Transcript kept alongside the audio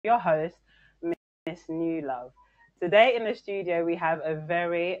your host, Miss New Love. Today in the studio, we have a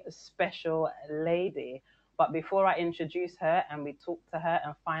very special lady. But before I introduce her and we talk to her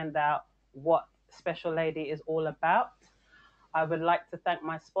and find out what special lady is all about, I would like to thank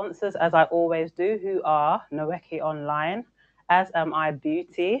my sponsors, as I always do, who are Noeki Online, As Am I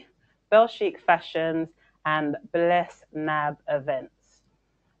Beauty, Bell Chic Fashions, and Bless Nab Events.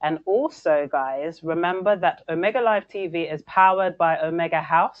 And also, guys, remember that Omega Live TV is powered by Omega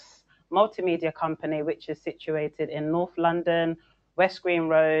House multimedia company, which is situated in North London, West Green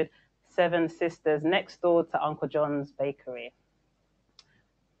Road, Seven Sisters, next door to Uncle John's Bakery.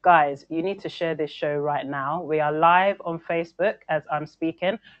 Guys, you need to share this show right now. We are live on Facebook as I'm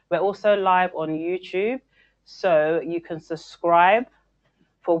speaking. We're also live on YouTube, so you can subscribe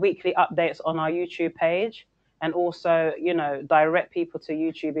for weekly updates on our YouTube page, and also, direct people to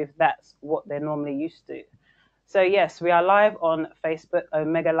YouTube if that's what they're normally used to. So yes, we are live on Facebook,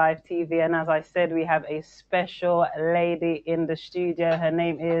 Omega Live TV, and as I said, we have a special lady in the studio. Her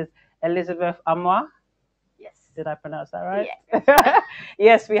name is Elizabeth Amoaa. Yes. Did I pronounce that right? Yes.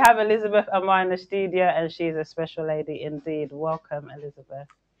 Yes, we have Elizabeth Amoaa in the studio, and she's a special lady indeed. Welcome, Elizabeth.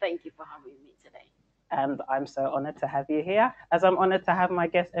 Thank you for having me today. And I'm so honored to have you here, as I'm honored to have my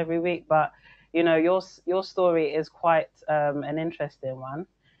guests every week. But your story is quite an interesting one.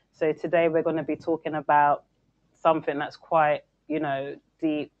 So today we're going to be talking about something that's quite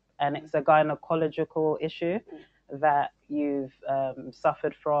deep, and it's a gynecological issue that you've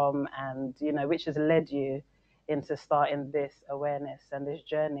suffered from, and which has led you into starting this awareness and this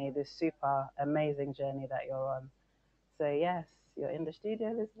journey, this super amazing journey that you're on. So yes, you're in the studio,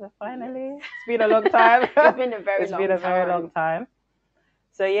 Elizabeth, finally. Yes. It's been a long time. It's been a very long time.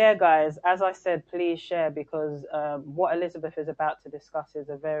 So yeah, guys, as I said, please share, because what Elizabeth is about to discuss is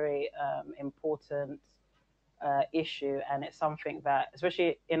a very important issue, and it's something that,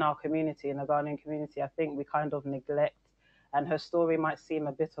 especially in our community, in the Ghanaian community, I think we kind of neglect, and her story might seem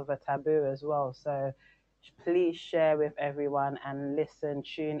a bit of a taboo as well. So please share with everyone and listen,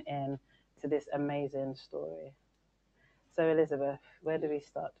 tune in to this amazing story. So Elizabeth, where do we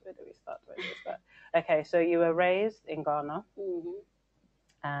start? Okay, so you were raised in Ghana,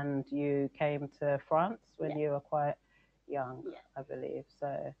 and you came to France when you were quite young, I believe.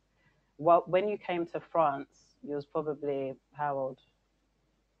 So when you came to France, you was probably how old?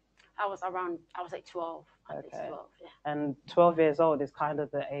 I was like 12. At least 12, yeah. And 12 years old is kind of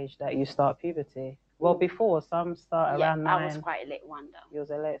the age that you start puberty. Well, before, some start around 9. I was quite a late one, though. You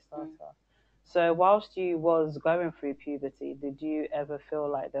was a late starter. So whilst you was going through puberty, did you ever feel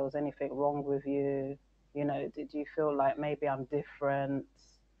like there was anything wrong with you? Did you feel like maybe I'm different?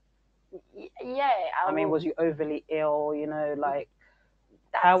 Yeah. I mean, was you overly ill?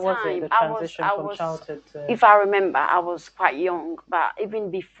 How was it, the transition from childhood to... If I remember, I was quite young, but even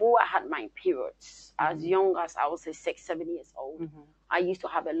before I had my periods, as young as I was 6, 7 years old, I used to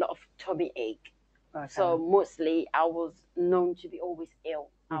have a lot of tummy ache. Okay. So mostly I was known to be always ill,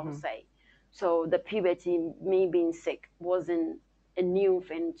 I would say. So the puberty, me being sick, wasn't a new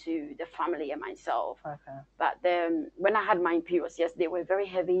thing to the family and myself. Okay. But then when I had my periods, yes, they were very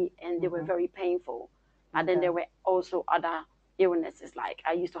heavy and they were very painful. And then there were also other illnesses. Like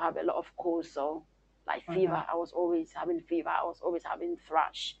I used to have a lot of colds, so like fever. I was always having fever. I was always having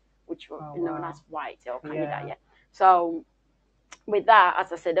thrush, which was known as white or candida. Yeah. So with that,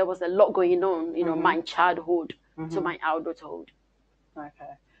 as I said, there was a lot going on. My childhood to my adulthood.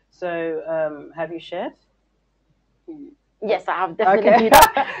 Okay. So have you shared? Yes, I have definitely do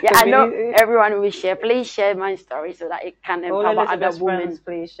that. Yeah, I know everyone will share. Please share my story so that it can empower other women. Friends,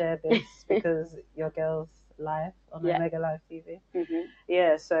 please share this because your girls live on Omega Live TV.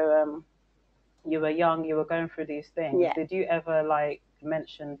 Yeah, so you were young, you were going through these things. Yeah. Did you ever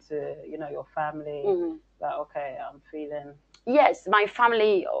mention to your family that okay, I'm feeling... Yes, my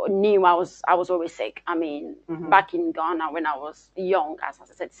family knew I was always sick. I mean, back in Ghana when I was young, as I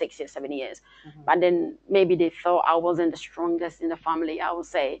said, 6 years, 7 years. But then maybe they thought I wasn't the strongest in the family, I would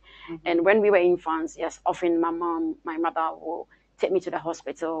say. And when we were in France, yes, often my mother will take me to the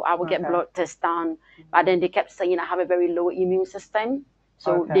hospital. I would get blood tests done. But then they kept saying I have a very low immune system.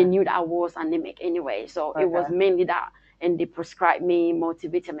 So they knew that I was anemic anyway. So it was mainly that. And they prescribed me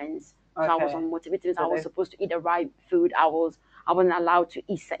multivitamins. So I was on multivitamins. So I was supposed to eat the right food. I wasn't allowed to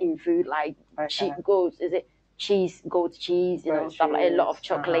eat certain food like goat cheese, stuff like a lot of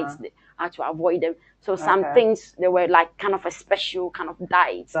chocolates. I had to avoid them. So some things, they were like kind of a special kind of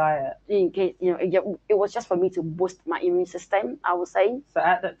diet. In case, it was just for me to boost my immune system, I would say. So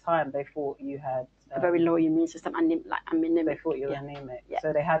at that time, they thought you had a very low immune system, and I'm anemic. They thought you were anemic.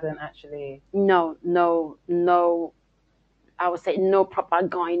 So they hadn't actually... No. I would say no proper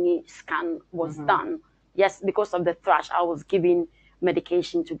gynae scan was done. Yes, because of the thrush, I was given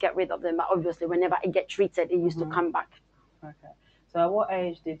medication to get rid of them. But obviously, whenever I get treated, it used to come back. Okay. So at what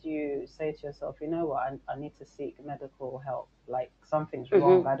age did you say to yourself, you know what, I need to seek medical help? Like something's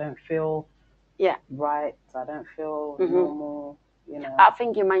wrong. I don't feel right. I don't feel normal. You know. I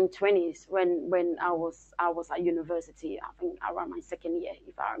think in my 20s, when I was at university, I think around my second year,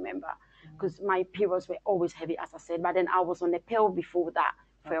 if I remember, because my periods were always heavy, as I said. But then I was on a pill before that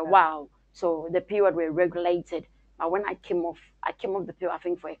for a while, so the period were regulated. But when I came off the pill, I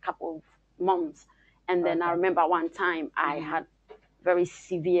think for a couple of months, and then I remember one time I had very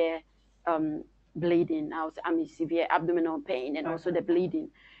severe bleeding. I mean severe abdominal pain and also the bleeding,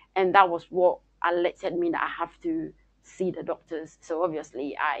 and that was what alerted me that I have to see the doctors. So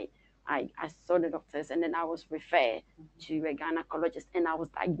obviously I saw the doctors, and then I was referred to a gynecologist, and I was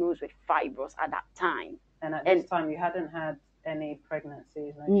diagnosed with fibroids at that time. And at this time you hadn't had any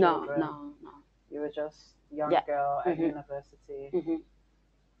pregnancies, no children? No. You were just young girl at university.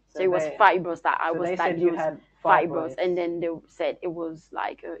 So it was fibroids that I was diagnosed. Said you had fibroids, and then they said it was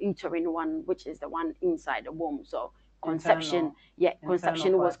like a uterine one, which is the one inside the womb. So conception,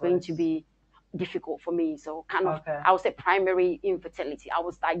 conception was going to be difficult for me. So kind of, I would say primary infertility. I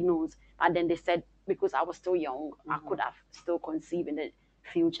was diagnosed, and then they said because I was still young, I could have still conceived in the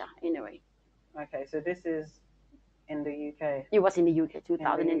future anyway. Okay, so this is in the UK? It was in the UK,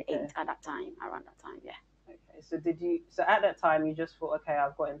 2008 at that time, around that time, yeah. Okay, so at that time you just thought, okay,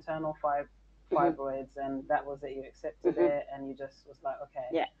 I've got internal fibroids, and that was it, you accepted it, and you just was like, okay.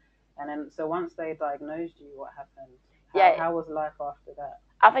 Yeah. And then, so once they diagnosed you, what happened? How was life after that?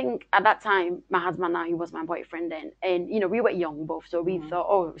 I think at that time, my husband now, he was my boyfriend then. And, you know, we were young both. So we thought,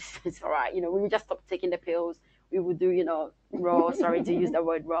 oh, it's all right. You know, we would just stop taking the pills. We would do, you know, raw, sorry to use the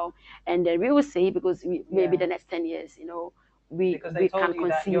word raw. And then we will see, because maybe the next 10 years, you know, we can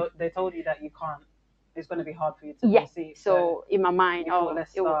conceive. They told you that you can't, it's going to be hard for you to conceive. So in my mind,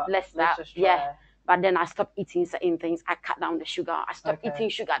 let's start. Yeah. But then I stopped eating certain things. I cut down the sugar. I stopped eating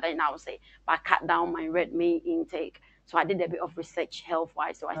sugar, then I would say. But I cut down my red meat intake. So I did a bit of research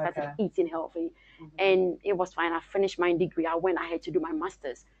health-wise. So I started eating healthy. And it was fine. I finished my degree. I went ahead to do my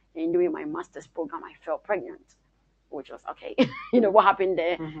master's. And doing my master's program, I fell pregnant, which was okay. You know, what happened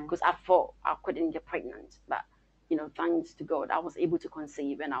there? Because I thought I couldn't get pregnant. But, you know, thanks to God, I was able to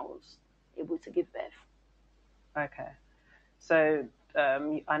conceive and I was able to give birth. Okay. So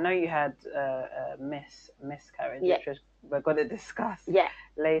I know you had a miscarriage, which we're going to discuss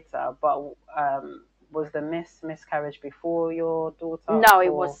later. But was the miscarriage before your daughter? No,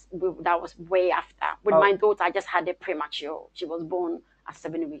 that was way after. With my daughter, I just had a premature. She was born at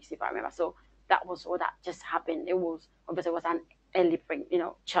 7 weeks, if I remember. So that was all that just happened. It was obviously an early,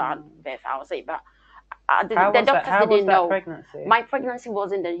 childbirth, I would say. But the doctors didn't know. Pregnancy? My pregnancy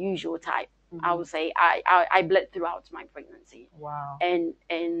wasn't the usual type. I would say I bled throughout my pregnancy. Wow. And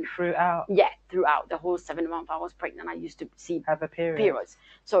throughout? Yeah, throughout the whole 7 months I was pregnant, I used to have a periods.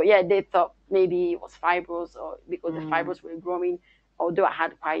 So yeah, they thought maybe it was fibroids, or because the fibroids were growing. Although I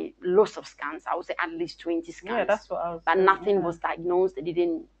had quite lots of scans, I would say at least 20 scans. Yeah, that's what I was. But nothing was diagnosed. They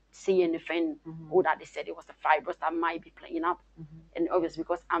didn't see anything. All that they said, it was the fibroids that might be playing up. And obviously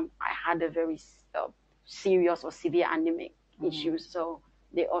because I had a very serious or severe anemic issues, so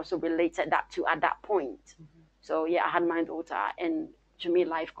they also related that to at that point. So yeah, I had my daughter, and to me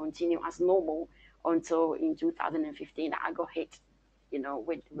life continued as normal until in 2015 I got hit, you know,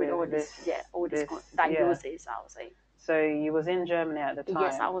 with all this diagnosis, I would say. So you was in Germany at the time?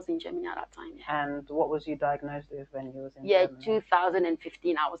 Yes, I was in Germany at that time. Yeah. And what was you diagnosed with when you was in Germany? Yeah,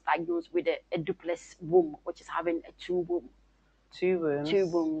 2015 I was diagnosed with a duplex womb, which is having a two womb. Two wombs? Two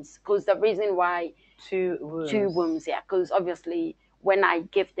wombs. Because the reason why... Two wombs? Two wombs, yeah. Because obviously when I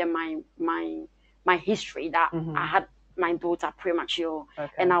gave them my history that I had my daughter premature,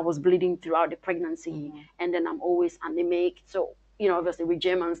 and I was bleeding throughout the pregnancy, and then I'm always anemic. So, you know, obviously with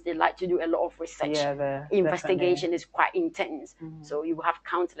Germans, they like to do a lot of research. Yeah, investigation is quite intense. So you have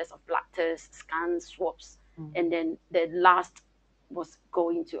countless of blood tests, scans, swabs, and then the last was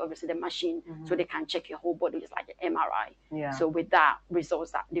going to obviously the machine, so they can check your whole body, just like an MRI. Yeah. So with that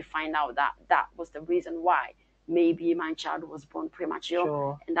results, that they find out that was the reason why maybe my child was born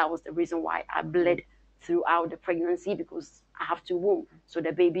premature, and that was the reason why I bled throughout the pregnancy, because I have two wombs. So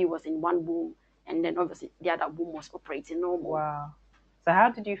the baby was in one womb, and then obviously the other womb was operating normal. Wow. So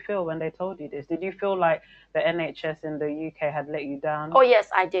how did you feel when they told you this? Did you feel like the NHS in the UK had let you down? Oh yes,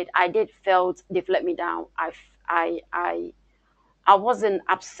 I did. I did felt they've let me down. I wasn't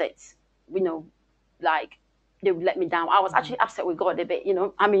upset, you know, like they would let me down. I was actually upset with God a bit, you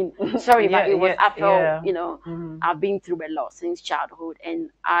know. I mean, sorry, but it was, I felt, you know, I've been through a lot since childhood, and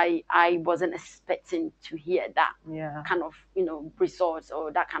I wasn't expecting to hear that kind of, you know, results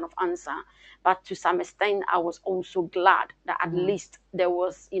or that kind of answer. But to some extent, I was also glad that at least there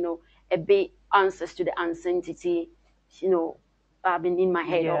was, you know, a bit answers to the uncertainty, you know, I've been in my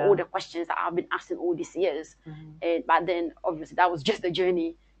head, or all the questions that I've been asking all these years. And but then obviously that was just the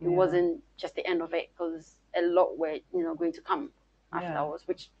journey. It wasn't just the end of it, because a lot were, you know, going to come afterwards,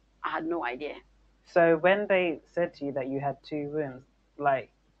 which I had no idea. So when they said to you that you had 2 wounds, like,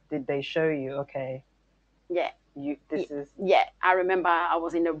 did they show you, okay, yeah, I remember I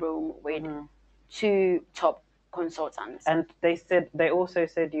was in the room with 2 top consultants, and they also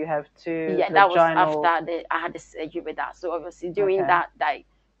said you have 2 that was after I had the surgery with that. So obviously during that like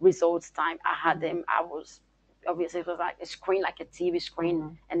results time, I had them. I was obviously, it was like a screen, like a TV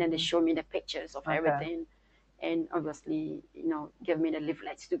screen, and then they showed me the pictures of everything, and obviously, you know, give me the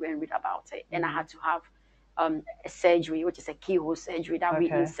leaflets to go and read about it. And I had to have a surgery, which is a keyhole surgery, that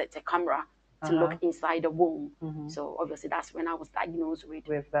we insert a camera to look inside the womb. So obviously that's when I was diagnosed with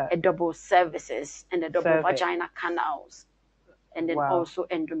a double cervixes and a double vagina canals, and then also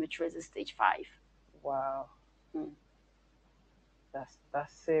endometriosis stage 5. Wow. That's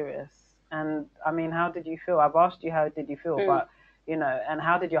serious. And I mean, how did you feel? I've asked you how did you feel, but you know, and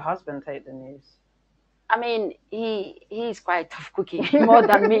how did your husband take the news? I mean, he's quite tough cookie, more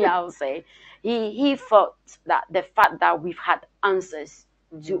than me, I would say. He thought that the fact that we've had answers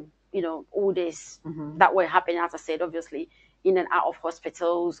to, you know, all this that were happening, as I said, obviously in and out of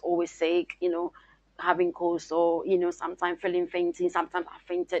hospitals, always sick, you know, having cold sore, you know, sometimes feeling fainting, sometimes I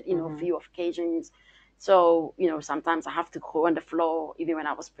fainted, you know, a few occasions. So, you know, sometimes I have to go on the floor, even when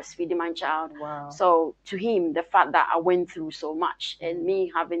I was breastfeeding my child. So to him, the fact that I went through so much and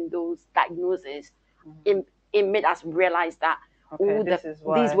me having those diagnoses, it made us realize that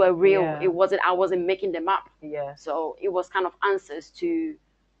these were real. It wasn't, I wasn't making them up. So it was kind of answers to,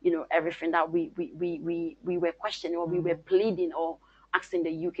 you know, everything that we were questioning, or we were pleading or asking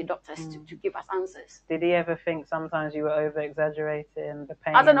the UK doctors to give us answers. Did he ever think sometimes you were over exaggerating the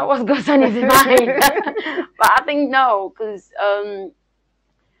pain? I don't know what's going on in his mind, but I think no, because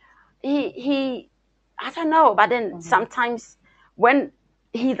he I don't know. But then sometimes when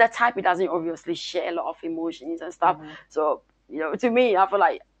he's the type, he doesn't obviously share a lot of emotions and stuff. So, you know, to me, I feel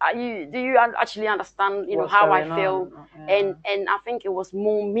like, do you actually understand, you know, how I feel? And I think it was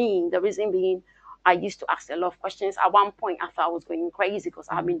more me. The reason being, I used to ask a lot of questions. At one point, I thought I was going crazy because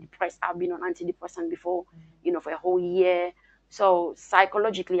I've been depressed. I've been on antidepressant before, you know, for a whole year. So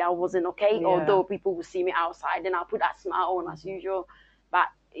psychologically, I wasn't okay. Although people would see me outside, then I'll put that smile on as usual. But,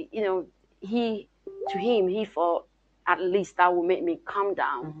 you know, to him, he thought at least that would make me calm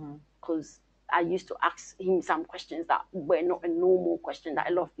down, because I used to ask him some questions that were not a normal question that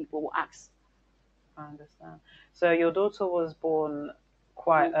a lot of people will ask. I understand. So your daughter was born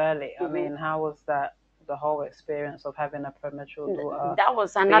quite early. I mean, how was that, the whole experience of having a premature daughter? That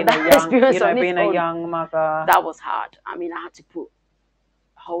was another experience. You know, being a young mother. That was hard. I mean, I had to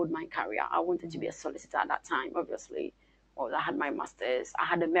hold my career. I wanted to be a solicitor at that time, obviously. Well, I had my master's. I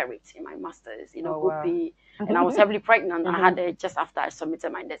had a merit in my master's, you know, and I was heavily pregnant. I had it just after I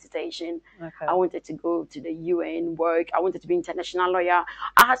submitted my dissertation. I wanted to go to the UN, work. I wanted to be an international lawyer.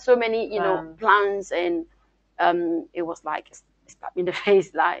 I had so many, you know, plans, and it was like a slap in the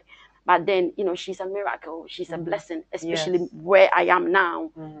face, like. But then, you know, she's a miracle. She's a blessing, especially where I am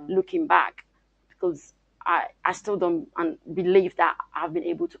now, looking back, because I still don't believe that I've been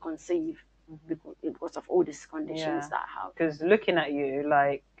able to conceive because of all these conditions that I have. Because looking at you,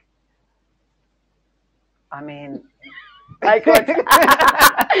 like, I mean, like what?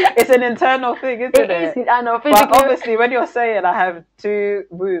 It's an internal thing, isn't it? Is, I know. But obviously, when you're saying I have 2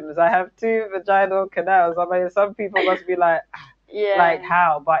 wombs, I have 2 vaginal canals, I mean, some people must be like, like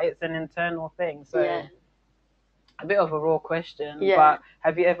how? But it's an internal thing. So a bit of a raw question. But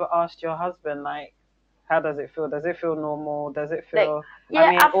have you ever asked your husband, like, how does it feel? Does it feel normal? Does it feel,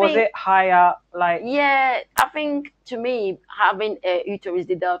 like, I mean, was it higher? Like, I think to me, having a uterus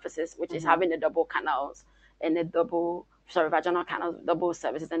didelphisis, which is having the double canals and the vaginal canals, double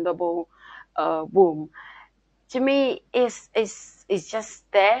cervixes and double womb, to me is just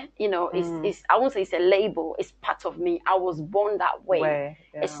there, you know. It's I won't say it's a label. It's part of me. I was born that way.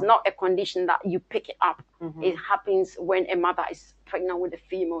 It's not a condition that you pick it up. It happens when a mother is pregnant with a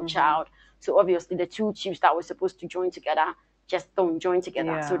female child. So obviously the 2 tubes that were supposed to join together just don't join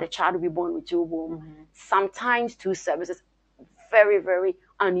together. So the child will be born with 2 wombs. Sometimes 2 cervixes, very, very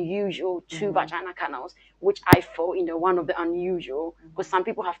unusual, 2 vagina canals, which I fall in the one of the unusual, because some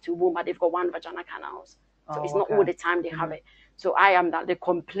people have 2 wombs, but they've got 1 vagina canals. So it's not all the time they have it. So I am the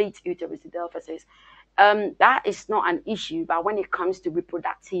complete uterus didelphisis. That is not an issue, but when it comes to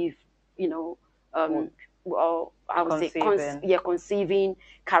reproductive, well, I would say conceiving,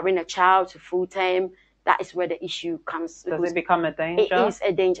 carrying a child to full term, that is where the issue comes. Does it become a danger? It is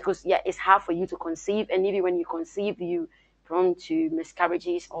a danger because it's hard for you to conceive, and even when you conceive, you prone to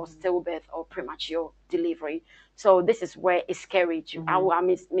miscarriages or stillbirth or premature delivery. So this is where it's scary. I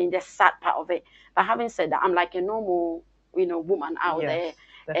mean, the sad part of it. But having said that, I'm like a normal, woman out there.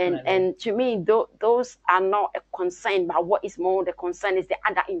 Definitely. And to me, those are not a concern, but what is more the concern is the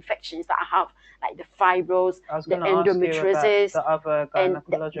other infections that I have, like the fibroids, the endometriosis, the other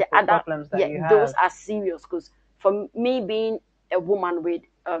gynecological problems that you have. Those are serious because for me being a woman with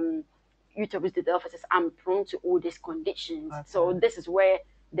uterus didelphisis, I'm prone to all these conditions. Okay. So this is where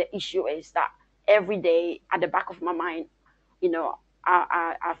the issue is that every day at the back of my mind,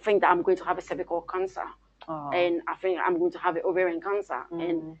 I think that I'm going to have a cervical cancer. And I think I'm going to have an ovarian cancer,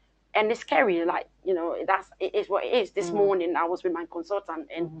 and it's scary. Like it is what it is. This morning I was with my consultant,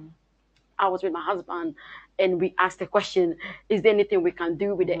 and I was with my husband, and we asked the question: is there anything we can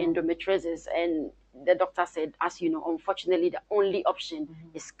do with the endometriosis? And the doctor said, as you know, unfortunately, the only option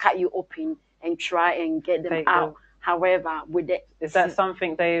is cut you open and try and get them out. However, with is that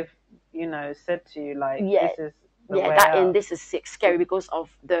something they've said to you? Like this is the way out? And this is scary because of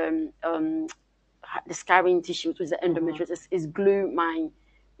the scarring tissues with the endometriosis is glue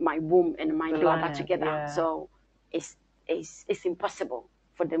my womb and my bladder together. Yeah. So it's impossible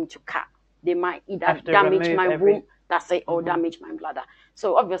for them to cut. They might either damage my womb, or damage my bladder.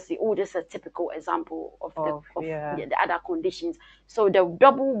 So obviously, all this is a typical example of the other conditions. So the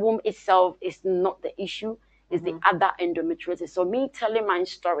double womb itself is not the issue. Is the other endometriosis. So me telling my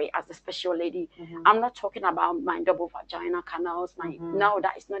story as a special lady, I'm not talking about my double vaginal canals. No,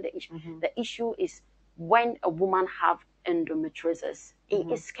 that is not the issue. The issue is when a woman have endometriosis,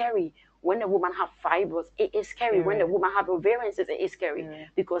 it is scary. When a woman have fibroids, it is scary. When a woman have ovarian cysts, it is scary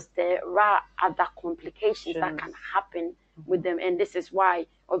because there are other complications that can happen with them. And this is why,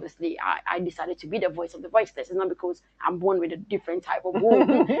 obviously, I decided to be the voice of the voiceless. It's not because I'm born with a different type of womb,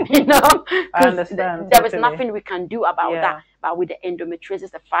 I understand. There is nothing we can do about that. But with the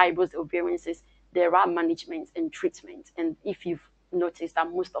endometriosis, the fibroids, the ovarian cysts, there are managements and treatments. And if you've noticed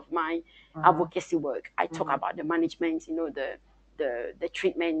that most of my advocacy work, I talk about the management, the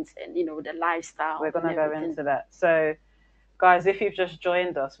treatments and the lifestyle. We're gonna go into that. So guys, if you've just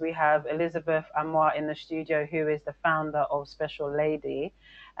joined us, we have Elizabeth Amoaa in the studio, who is the founder of Special Lady,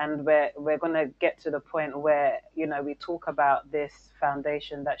 and we're gonna get to the point where we talk about this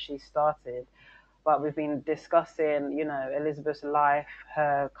foundation that she started. But we've been discussing Elizabeth's life,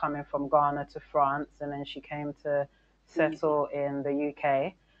 her coming from Ghana to France, and then she came to settle in the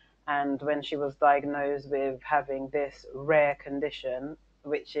UK. And when she was diagnosed with having this rare condition,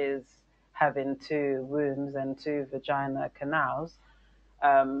 which is having 2 wombs and 2 vagina canals.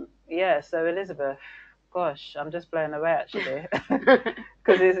 So Elizabeth, gosh, I'm just blown away actually.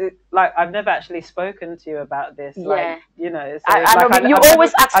 Because it's like I've never actually spoken to you about this. Like, so you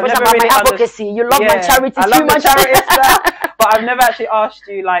always ask me about my advocacy. You love my charity too much. But I've never actually asked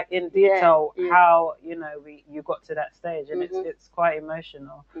you like in detail how you got to that stage, and it's quite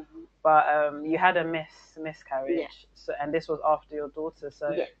emotional. But you had a miscarriage, so, and this was after your daughter.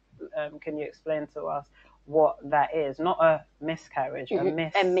 So can you explain to us what that is? Not a miscarriage,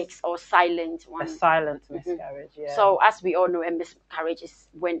 a mix or silent one. A silent miscarriage. Yeah. So as we all know, a miscarriage is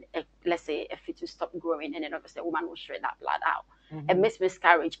when let's say a fetus stops growing, and then obviously a woman will shred that blood out. A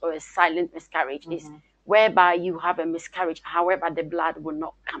miscarriage or a silent miscarriage is whereby you have a miscarriage, however the blood will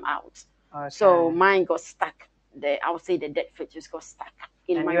not come out. Okay. So mine got stuck. I would say the dead fetus got stuck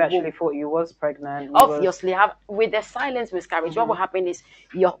in my womb. And you actually thought you was pregnant. Obviously, with the silent miscarriage, what will happen is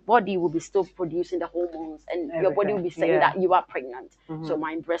your body will be still producing the hormones, and your body will be saying that you are pregnant. So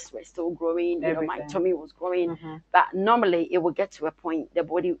my breasts were still growing, my tummy was growing. But normally, it will get to a point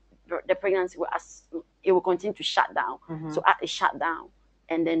the pregnancy will continue to shut down. So at the shutdown,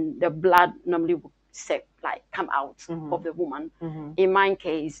 and then the blood normally will come out of the woman. In my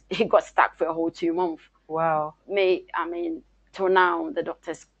case, it got stuck for a whole 2 months. Wow. Till now, the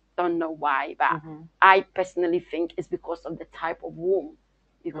doctors don't know why, but I personally think it's because of the type of womb.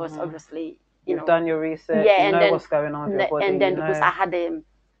 Because obviously, you've done your research, you know what's going on with your body. And then because I had a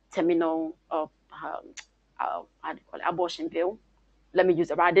terminal abortion pill. Let me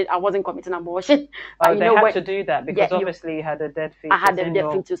use it. I wasn't committing abortion. Oh, they had to do that because obviously you had a dead fetus. I had a dead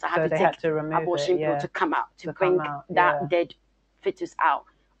fetus. I had to take remove abortion pill to come out, to bring that dead fetus out.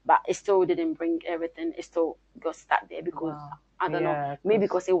 but it still didn't bring everything. It still got stuck there because I don't know, maybe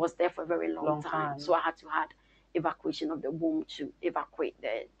because it was there for a very long time. So I had to have evacuation of the womb to evacuate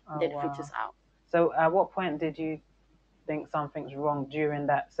the fetus out. So at what point did you think something's wrong during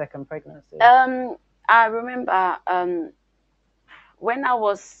that second pregnancy? I remember when I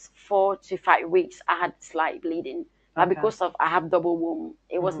was 4 to 5 weeks, I had slight bleeding. But because of I have double womb,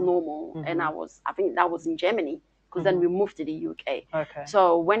 it was normal, and I think that was in Germany, because then we moved to the UK.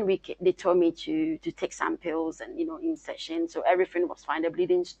 So when they told me to take some pills and insertion, so everything was fine. The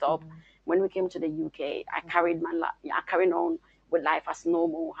bleeding stopped. When we came to the UK, I carried on with life as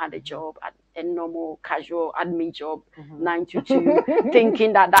normal. Had a job, a normal casual admin job, 9 to 2,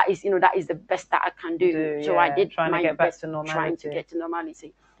 thinking that is the best that I can do. So I did my best trying to get to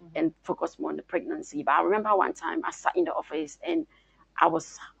normality and focus more on the pregnancy. But I remember one time I sat in the office and I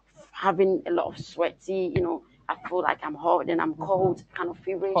was having a lot of sweaty, I feel like I'm hot and I'm cold, kind of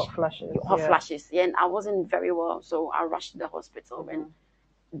feverish. Hot flashes. Flashes. Yeah, and I wasn't very well. So I rushed to the hospital and,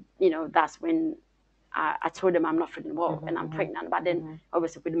 that's when I told them I'm not feeling well and I'm pregnant. But then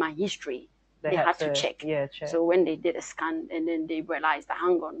obviously with my history, they had to check. So when they did a scan and then they realized that,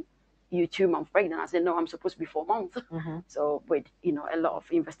 hang on, you 2 months pregnant. I said, no, I'm supposed to be 4 months. So with, a lot of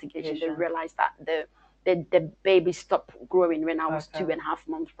investigation, they realized that the baby stopped growing when I was 2.5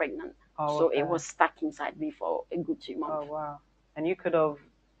 months pregnant. So it was stuck inside me for a good 2 months. Oh, wow. And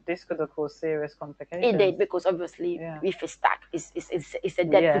this could have caused serious complications. It did, because obviously if it's stuck, it's a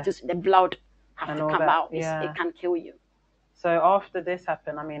dead fetus, the blood has to come out. It can kill you. So after this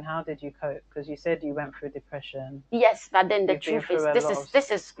happened, I mean, how did you cope? Because you said you went through depression. Yes, but then the truth is, this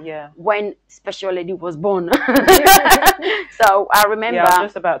is when Special Lady was born. So I remember. Yeah, I was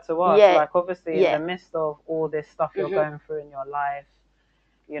just about to ask. Like, obviously, in the midst of all this stuff you're going through in your life,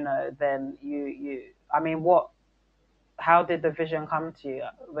 then I mean, how did the vision come to you?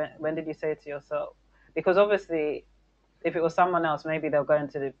 When did you say to yourself? Because obviously, if it was someone else, maybe they'll go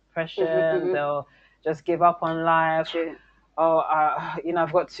into depression, they'll just give up on life. True. Oh,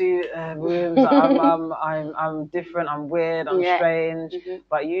 I've got 2 rooms. I'm different. I'm weird. I'm strange.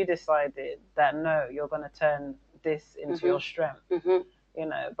 But you decided that no, you're going to turn this into your strength.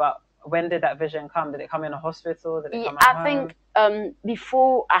 But when did that vision come? Did it come in a hospital? Did it come at home? I think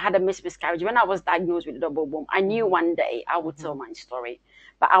before I had a miscarriage, when I was diagnosed with double womb, I knew one day I would tell my story,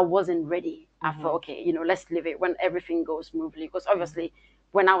 but I wasn't ready. I thought, okay, let's leave it when everything goes smoothly, because obviously.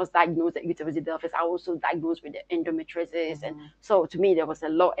 When I was diagnosed at University of Delft, I was also diagnosed with the endometriosis. And so to me, there was a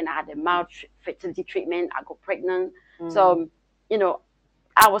lot, and I had a mild fertility treatment. I got pregnant. So,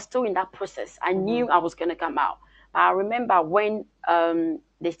 I was still in that process. I knew I was going to come out. But I remember when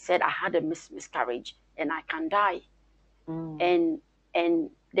they said I had a miscarriage and I can die. And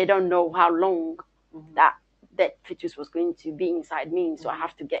they don't know how long that fetus was going to be inside me. So I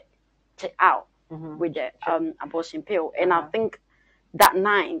have to get checked out with the abortion pill. And I think that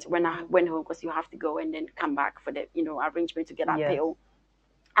night when I went home, because you have to go and then come back for the arrangement to get that pill,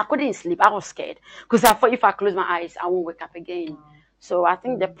 I couldn't sleep. I was scared because I thought if I close my eyes, I won't wake up again. So I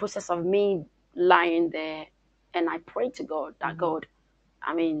think the process of me lying there, and I prayed to God that God,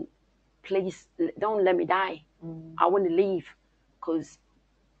 I mean, please don't let me die. I want to leave, because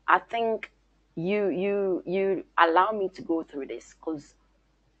I think you allow me to go through this because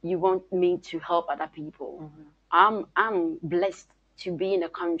you want me to help other people. I'm blessed to be in a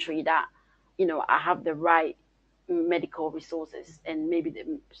country that, I have the right medical resources and maybe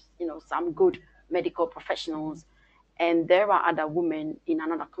some good medical professionals. And there are other women in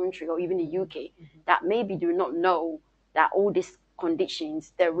another country or even the UK that maybe do not know that all these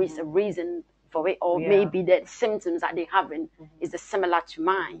conditions, there is a reason for it, or maybe the symptoms that they're having is similar to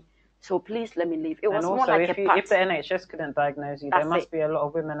mine. So please let me leave. It was more like if the NHS couldn't diagnose you, there must be a lot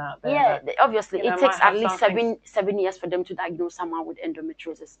of women out there. Yeah, obviously. It takes at least 7 years for them to diagnose someone with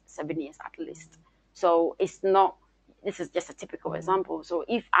endometriosis, 7 years at least. So it's not, this is just a typical example. So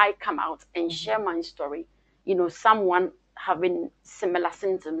if I come out and share my story, someone having similar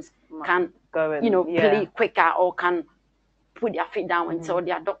symptoms can, plead quicker or can put their feet down and tell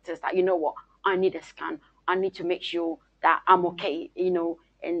their doctors that, what, I need a scan. I need to make sure that I'm okay,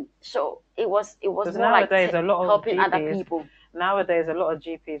 And so it was more like helping other people. Nowadays, a lot of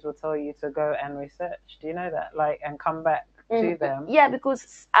GPs will tell you to go and research. Do you know that? And come back to them. Yeah,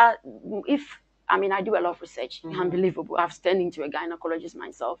 because I do a lot of research. Unbelievable. I've turned into a gynecologist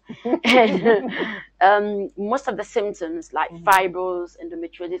myself. And most of the symptoms, like fibroids,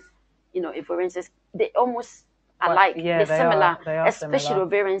 endometriosis, ovarian cyst, they almost are they're similar, especially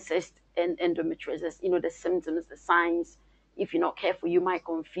ovarian cyst and endometriosis. The symptoms, the signs. If you're not careful, you might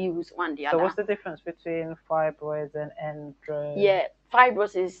confuse one the other. So what's the difference between fibroids and endo? Yeah,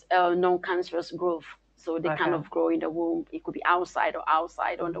 fibroids is non-cancerous growth. So they kind of grow in the womb. It could be outside or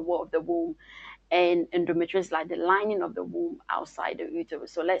outside on the wall of the womb. And endometriosis is like the lining of the womb outside the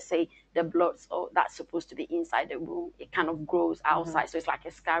uterus. So let's say the blood that's supposed to be inside the womb, it kind of grows outside. So it's like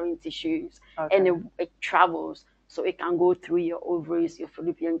a scarring tissues, and it travels. So it can go through your ovaries, your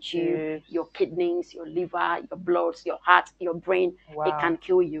fallopian tube, your kidneys, your liver, your blood, your heart, your brain. Wow. It can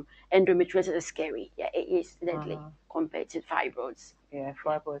kill you. Endometriosis is scary. Yeah, it is deadly compared to fibroids. Yeah,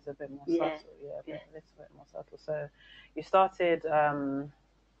 fibroids are a bit more subtle. Yeah, a little bit more subtle. So you started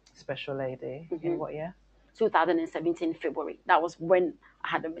Special Lady in what year? 2017 February. That was when I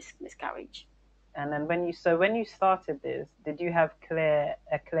had a miscarriage. And then when you started this, did you have a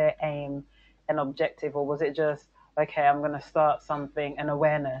clear aim and objective, or was it just, okay, I'm going to start something, an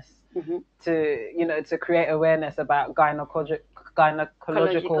awareness to create awareness about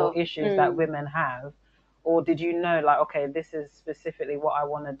gynecological issues that women have? Or did you know, like, okay, this is specifically what I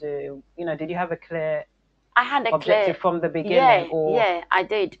want to do? Did you have a clear objective from the beginning? Yeah, I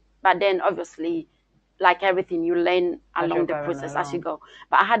did. But then obviously, like everything, you learn along the process as you go.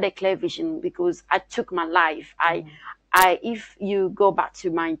 But I had a clear vision because I took my life. If you go back to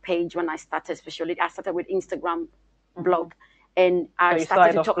my page when I started, especially, I started with Instagram blog. And I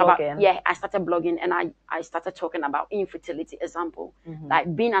started to talk about, I started blogging, and I started talking about infertility example,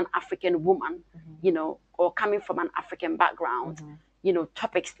 like being an African woman, or coming from an African background,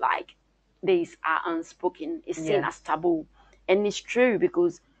 topics like these are unspoken, it's seen as taboo. And it's true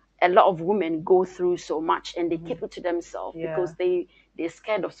because a lot of women go through so much and they keep it to themselves because they're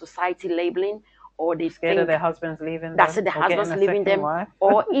scared of society labeling, or they scared of their husbands leaving them. That's it, the husbands leaving them.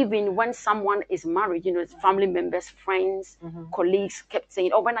 Or even when someone is married, family members, friends, colleagues kept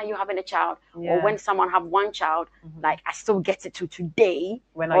saying, oh, when are you having a child? Or when someone have one child, like I still get it to today.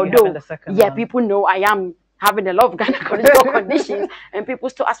 When are you having the second one? People know I am having a lot of gynecological conditions, and people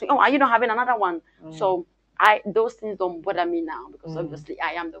still ask me, oh, are you not having another one? So those things don't bother me now because obviously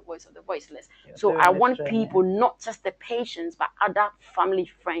I am the voice of the voiceless. So I want people, not just the patients, but other family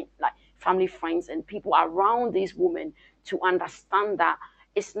friends and people around these women to understand that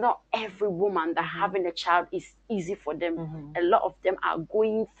it's not every woman that having a child is easy for them. A lot of them are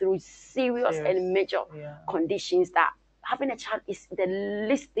going through serious and major conditions that having a child is the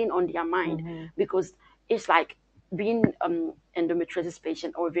least thing on their mind, because it's like being endometriosis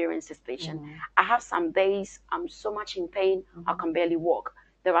patient or ovarian cyst patient. I have some days I'm so much in pain, I can barely walk.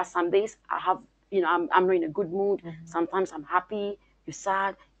 There are some days I have, I'm not in a good mood. Sometimes I'm happy, you're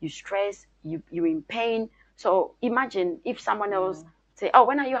sad, you stress, you're in pain. So imagine if someone else say, oh,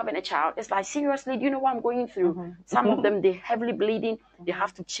 when are you having a child? It's like, seriously, do you know what I'm going through? Some of them, they're heavily bleeding. They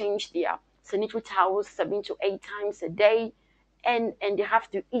have to change their sanitary towels 7 to 8 times a day. And they have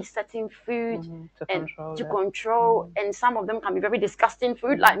to eat certain food to control. And some of them can be very disgusting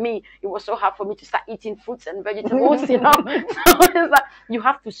food. Like me, it was so hard for me to start eating fruits and vegetables, So it's like you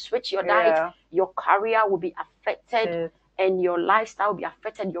have to switch your diet. Your career will be affected. And your lifestyle will be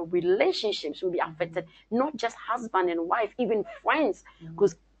affected. Your relationships will be affected. Not just husband and wife, even friends.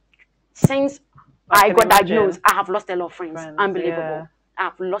 Because since I got diagnosed, I have lost a lot of friends. Unbelievable.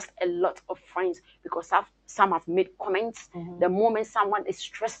 I've lost a lot of friends because some have made comments. The moment someone is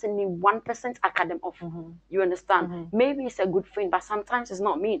stressing me 1%, I cut them off. You understand? Maybe it's a good thing, but sometimes it's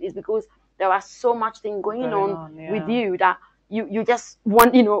not me. It's because there are so much thing going on with you that you just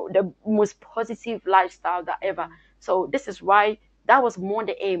want, the most positive lifestyle that ever. So this is why that was more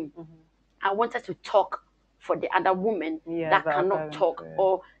the aim. I wanted to talk for the other women that cannot talk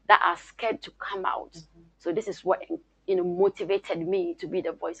or that are scared to come out. So this is what motivated me to be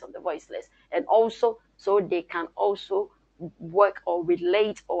the voice of the voiceless, and also so they can also work or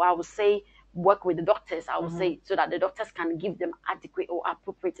relate, or I would say work with the doctors. I would say so that the doctors can give them adequate or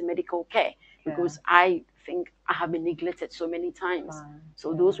appropriate medical care, because I think I have been neglected so many times.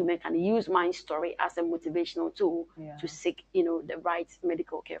 So those women can use my story as a motivational tool to seek the right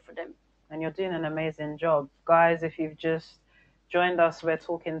medical care for them. And you're doing an amazing job, guys. If you've just joined us, we're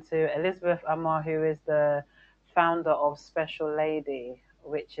talking to Elizabeth Amoaa, who is the founder of Special Lady,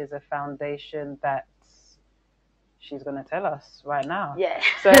 which is a foundation that she's going to tell us right now.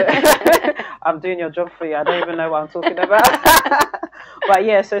 So I'm doing your job for you. I don't even know what I'm talking about.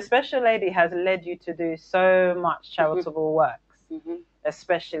 But so Special Lady has led you to do so much charitable works,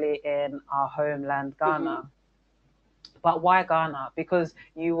 especially in our homeland, Ghana. But why Ghana? Because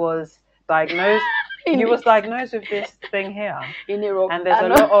you was diagnosed You was diagnosed with this thing here in Europe, and there's a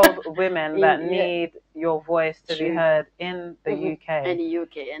lot of women that yeah. need your voice to be heard in the UK, in the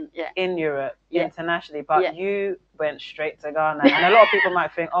UK, and in Europe, yeah. internationally. But you went straight to Ghana, and a lot of people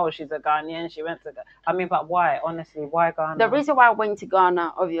might think, oh, she's a Ghanaian, she went to Ghana. I mean, but why? Honestly, why Ghana? The reason why I went to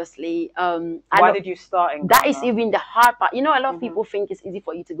Ghana, obviously, why did you start in Ghana? That is even the hard part. You know, a lot of people think it's easy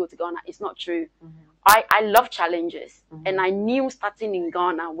for you to go to Ghana. It's not true. I love challenges, and I knew starting in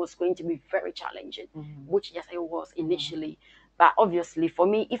Ghana was going to be very challenging, which yes, it was initially. But obviously, for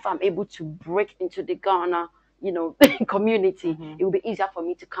me, if I'm able to break into the Ghana, you know, community, it will be easier for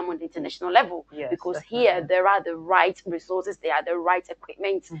me to come on the international level, because definitely. Here there are the right resources, there are the right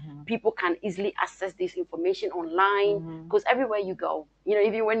equipment. People can easily access this information online, because everywhere you go, you know,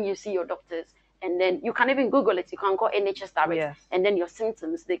 even when you see your doctors, and then you can even Google it. You can go NHS direct, and then your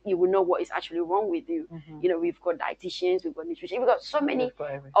symptoms, you will know what is actually wrong with you. You know, we've got dietitians, we've got nutrition, we've got so many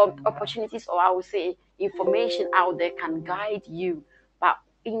opportunities, or I would say information out there can guide you. But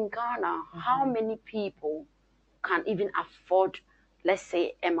in Ghana, how many people can even afford, let's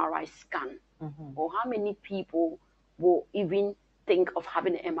say, MRI scan? Or how many people will even think of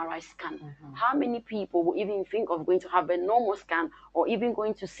having an MRI scan? How many people will even think of going to have a normal scan, or even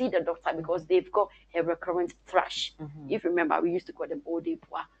going to see the doctor because they've got a recurrent thrush? If you remember, we used to call them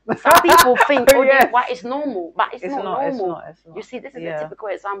Odepoa. Some people think Odepoa is normal, but it's not normal. It's not. You see, this is a typical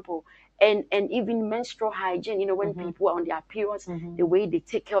example. And even menstrual hygiene, you know, when people are on their periods, the way they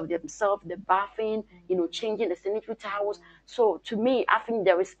take care of themselves, the bathing, you know, changing the sanitary towels. So to me, I think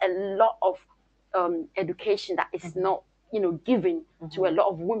there is a lot of education that is not, you know, given to a lot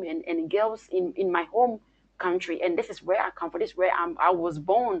of women and girls in my home country. And this is where I come from. This is where I was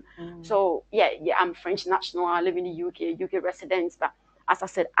born. So yeah, I'm French national. I live in the UK resident. But as I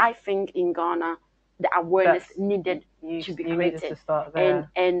said, I think in Ghana, the awareness needed to be created. To start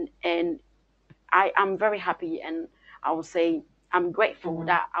there. And I am very happy, and I would say I'm grateful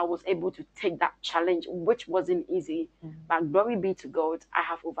that I was able to take that challenge, which wasn't easy. But glory be to God, I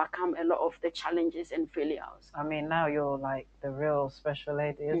have overcome a lot of the challenges and failures. I mean, now you're like the real special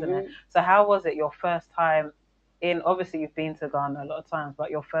lady, isn't it? So how was it your first time in, obviously you've been to Ghana a lot of times,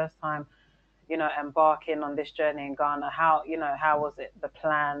 but your first time, you know, embarking on this journey in Ghana, how, you know, how was it, the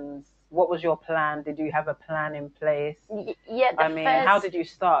plans? What was your plan? Did you have a plan in place? Yeah, I mean, how did you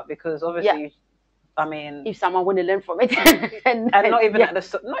start? Because obviously, I mean, if someone want to learn from it, and not even at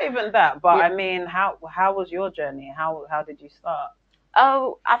the, not even that, but I mean, how was your journey? How did you start?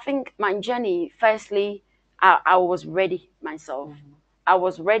 Oh, I think my journey. Firstly, I was ready myself. I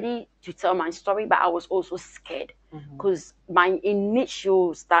was ready to tell my story, but I was also scared, because my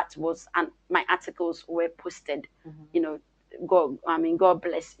initial start was, and my articles were posted. You know, God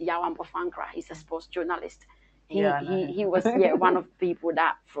bless Yawam Bofankra. He's a sports journalist. He was one of the people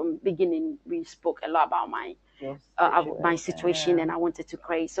that from beginning we spoke a lot about my situation, and I wanted to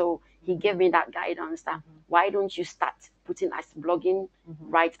create. So he gave me that guidance that why don't you start putting as blogging,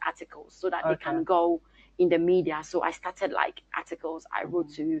 write articles so that they can go in the media. So I started like articles. I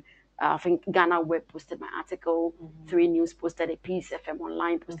wrote to I think Ghana Web posted my article, 3 News posted a piece, FM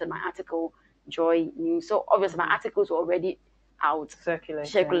Online posted my article, Joy News. So obviously my articles were already out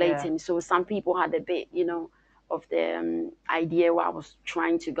circulating. So some people had a bit, you know, of the idea where I was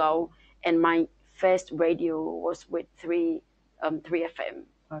trying to go. And my first radio was with 3 FM.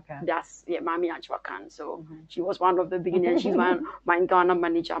 Okay. That's Mami Achwakan. So she was one of the beginners. She's my Ghana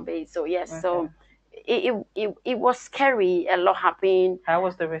manager base. So yes, so it was scary. A lot happened. How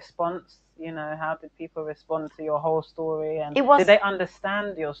was the response? You know, how did people respond to your whole story? And did they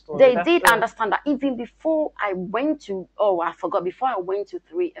understand your story? They did understand that. Even before I went to, before I went to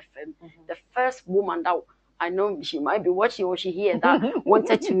 3 FM, the first woman that I know she might be watching or she hear that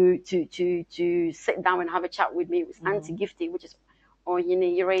wanted to sit down and have a chat with me was Auntie Gifty, which is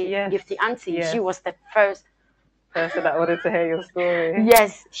Gifty Auntie. Yes. She was the first person that wanted to hear your story.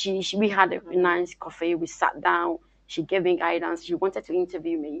 Yes, we had a nice coffee. We sat down. She gave me guidance. She wanted to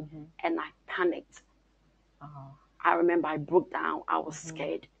interview me, and I panicked. I remember I broke down. I was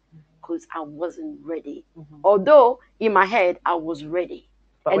scared because I wasn't ready. Although in my head I was ready.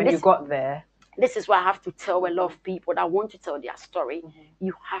 But when you got there, this is why I have to tell a lot of people that want to tell their story.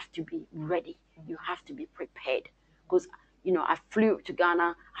 You have to be ready. You have to be prepared. Because, you know, I flew to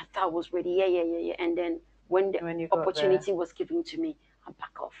Ghana. I thought I was ready. Yeah. And then when the opportunity was given to me, I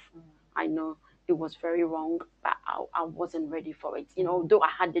back off. I know it was very wrong, but I wasn't ready for it. You know, though I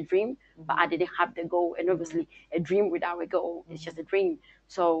had the dream, but I didn't have the goal. And obviously, a dream without a goal is just a dream.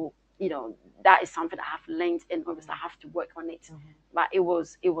 So, you know, that is something I have learned, and obviously I have to work on it. But it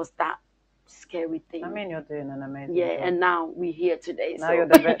was that scary thing. I mean, you're doing an amazing job. And now we're here today. Now you're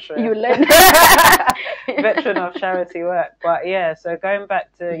the veteran. You learn. Veteran of charity work. But yeah, so going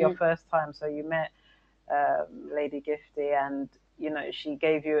back to your first time, so you met Lady Gifty, and she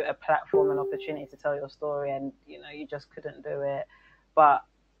gave you a platform, an opportunity to tell your story, and you just couldn't do it. But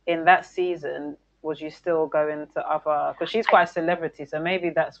in that season, was you still going to other, because she's quite a celebrity, so maybe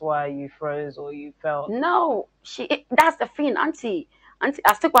that's why you froze, or you felt no, that's the thing, auntie,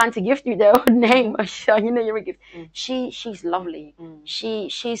 I still want to give you the old name, you're a gift. She's lovely.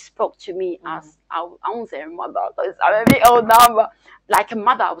 She spoke to me as I won't say a mother because I'm a bit old now, but like a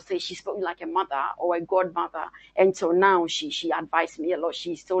mother. I would say she spoke like a mother or a godmother. Until now, she advised me a lot.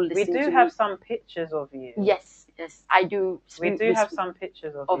 She still listens to me. We do have some pictures of you. Yes, I do. We do have some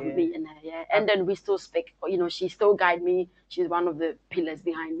pictures of you. Me in her, yeah. And then we still speak. She still guide me. She's one of the pillars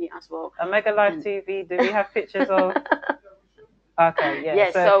behind me as well. Omega Live TV. Do we have pictures of? Okay,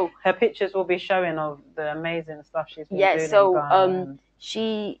 yeah. So her pictures will be showing of the amazing stuff she's been doing. So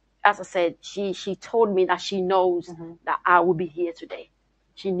she, as I said, she told me that she knows that I will be here today.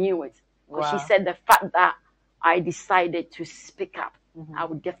 She knew it. Because she said the fact that I decided to speak up, I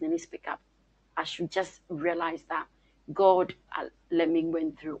would definitely speak up. I should just realize that God let me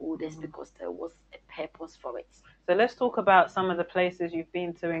went through all this because there was a purpose for it. So let's talk about some of the places you've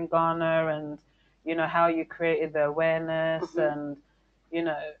been to in Ghana, and how you created the awareness, and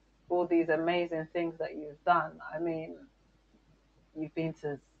all these amazing things that you've done. I mean, you've been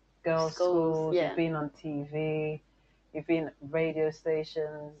to girls' schools, you've been on TV, you've been at radio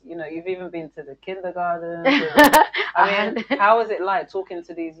stations, you've even been to the kindergarten. I mean, how is it like talking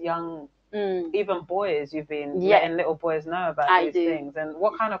to these young, even boys? You've been letting little boys know about these things, and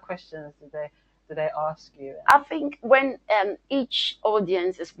what kind of questions do they ask you? I think when each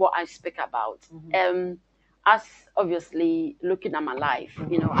audience is what I speak about. As obviously looking at my life,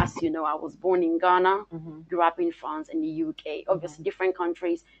 as I was born in Ghana, grew up in France and the UK. Obviously, different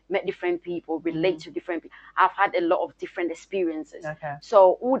countries, met different people, relate to different people. I've had a lot of different experiences.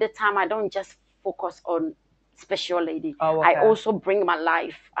 So all the time, I don't just focus on special lady. I also bring my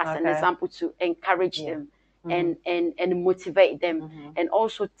life as an example to encourage them. And motivate them, and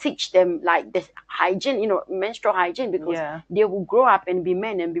also teach them like the hygiene, menstrual hygiene, because they will grow up and be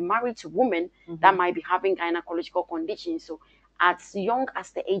men and be married to women that might be having gynecological conditions. So as young as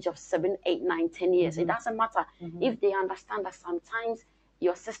the age of 7, 8, 9, 10 years, it doesn't matter if they understand that sometimes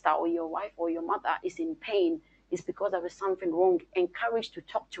your sister or your wife or your mother is in pain. It's because there is something wrong. Encourage to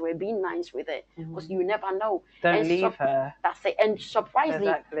talk to her, be nice with her, because you never know. Don't leave her. That's it. And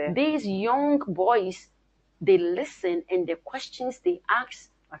surprisingly, these young boys, they listen, and the questions they ask,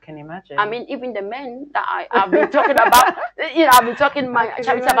 I can imagine. I mean, even the men that I've been talking about, I've been talking my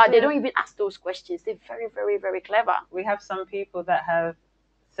charity about, they don't even ask those questions. They're very, very, very clever. We have some people that have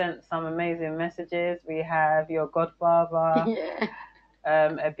sent some amazing messages. We have your godfather,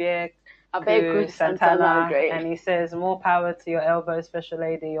 Abeku Santana, and he says, more power to your elbow, special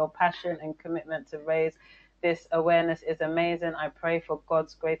lady. Your passion and commitment to raise this awareness is amazing. I pray for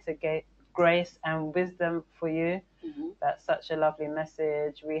God's greater grace and wisdom for you. That's such a lovely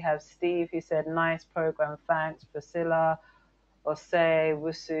message. We have Steve who said, nice program, thanks. Priscilla, Osei,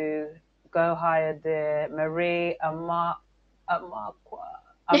 Wusu, go higher dear. Marie, Amoaa.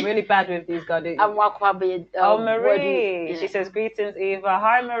 I'm really bad with these guys. Marie. She says, greetings, Eva.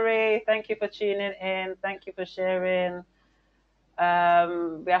 Hi, Marie. Thank you for tuning in. Thank you for sharing.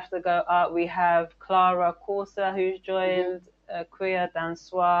 We have to go up. We have Clara Corsa who's joined. Queer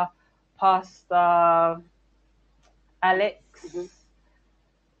Dansoir. Pastor Alex.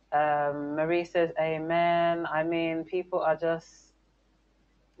 Marie says amen. I mean, people are just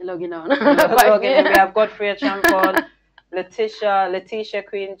logging on. Logging in. We have Godfrey Champon, Letitia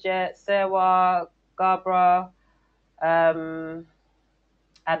Queen Jet, Sewa, Gabra, Adapa,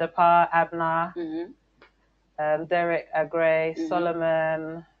 Abna, Derek Agray,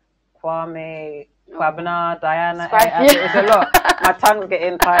 Solomon, Kwame, Kwabna, Diana. It's a lot. My tongue's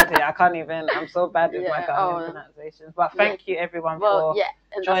getting tired here. I can't even. I'm so bad with my pronunciations. But thank you, everyone, for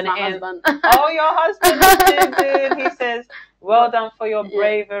joining in. Oh, your husband is doing. He says, well done for your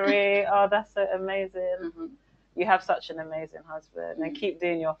bravery. Oh, that's so amazing. You have such an amazing husband. And keep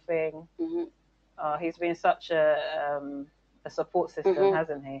doing your thing. He's been such a support system,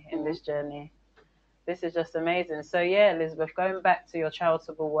 hasn't he, in this journey? This is just amazing. So, yeah, Elizabeth, going back to your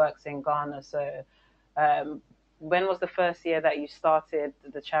charitable works in Ghana. So, when was the first year that you started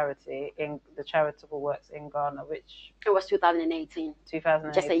the charity in the charitable works in Ghana? Which it was 2018.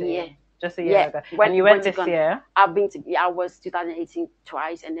 2018. Just a year. Just a year ago. And you went this year? I've been to, I was 2018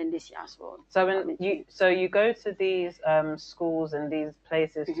 twice, and then this year as well. So you go to these schools and these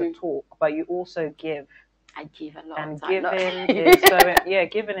places to talk, but you also give. I give a lot. And giving is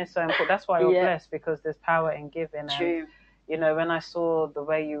giving is so important. That's why you're blessed, because there's power in giving. True. And, you know, when I saw the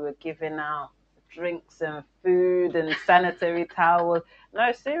way you were giving out drinks and food and sanitary towels,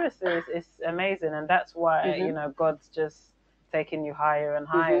 no, seriously, it's amazing. And that's why, you know, God's just taking you higher and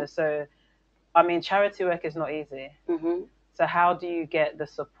higher. So, I mean, charity work is not easy. So how do you get the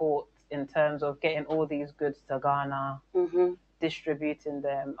support in terms of getting all these goods to Ghana, distributing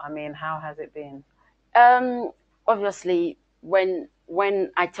them? I mean, how has it been? Obviously, when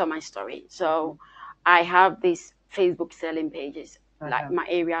I tell my story, so I have these Facebook selling pages, like my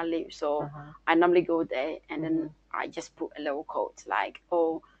area I live. So I normally go there, and then I just put a little quote like,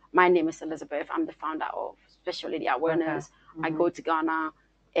 "Oh, my name is Elizabeth. I'm the founder of Special Lady Awareness. I go to Ghana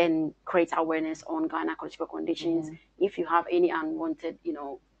and create awareness on gynecological conditions. If you have any unwanted, you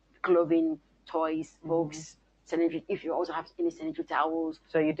know, clothing, toys, books, sanitary, if you also have any sanitary towels."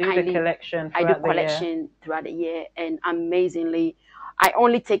 So you do the collection I do collection throughout the year. And amazingly, I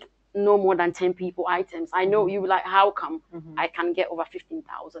only take no more than 10 people items. I know you like, how come I can get over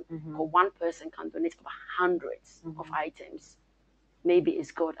 15,000? Or one person can donate over hundreds of items. Maybe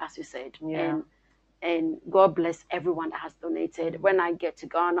it's God, as you said. And God bless everyone that has donated. When I get to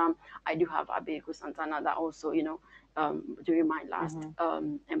Ghana, I do have Abeku Santana that also, you know, during my last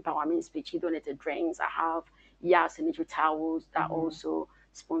empowerment speech, he donated drinks. I have sanitary towels that also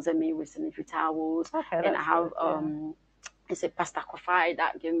sponsor me with sanitary towels. And I have it's a Pastor Kofi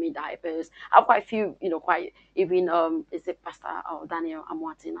that gave me diapers. I have quite a few, you know, quite even it's a Pastor Daniel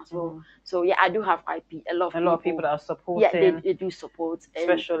Amoaa as well. So yeah, I do have quite a lot of people that are supporting. Yeah, they do support.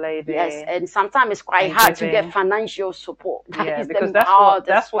 Special Lady. Yes, and sometimes it's quite hard to get financial support. Yeah, because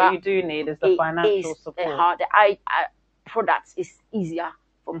that's what you do need, is the financial support. The products is easier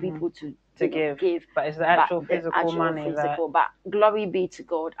for people to give, but it's the actual physical money. But glory be to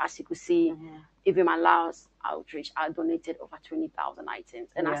God, as you could see, even my last outreach, I donated over 20,000 items,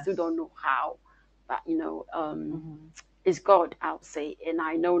 and I still don't know how, but you know, it's God, I would say, and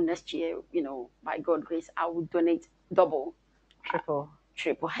I know next year, you know, by God's grace, I will donate double,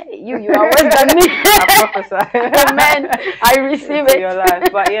 triple. Hey, you are worse than me. I prophesy. Amen. I receive it. Your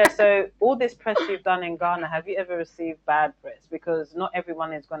life. But yeah, so all this press you've done in Ghana, have you ever received bad press? Because not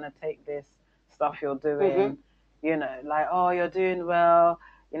everyone is going to take this stuff you're doing, you know, like, oh, you're doing well.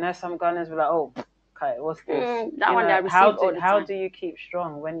 You know, some Ghanaians will be like, oh, okay, what's this? How do you keep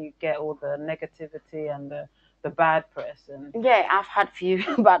strong when you get all the negativity and the bad press? And yeah, I've had few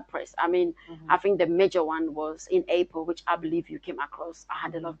bad press. I mean, I think the major one was in April, which I believe you came across. I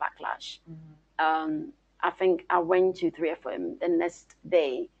had a lot of backlash. I think I went to 3FM. The next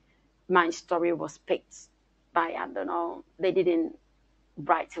day, my story was picked by, I don't know, they didn't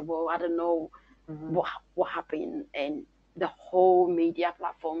write it well. I don't know what happened, and the whole media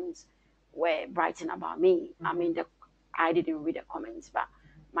platforms were writing about me. I mean, I didn't read the comments, but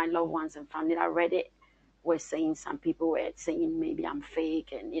my loved ones and family that read it were saying, some people were saying maybe I'm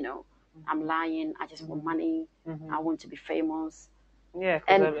fake and, you know, I'm lying. I just want money. I want to be famous. Yeah,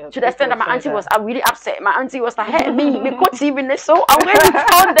 and to the extent that my auntie was really upset. My auntie was like, hey, me could even so I'm going to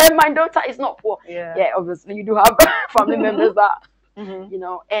tell them my daughter is not poor. Yeah, obviously you do have family members that, you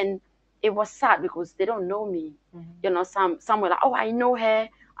know, and it was sad because they don't know me. You know, some were like, oh, I know her.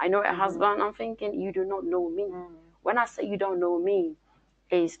 I know her husband. I'm thinking, you do not know me. When I say you don't know me,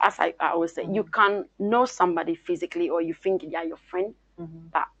 is, as I always say, you can know somebody physically or you think they are your friend,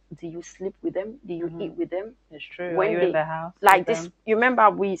 but do you sleep with them? Do you eat with them? It's true. When are you in the house? Like this, you remember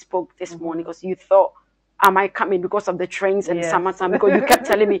we spoke this morning because you thought, am I coming because of the trains and summertime? Because you kept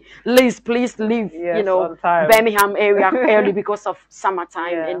telling me, Liz, please leave, you know, Birmingham area early because of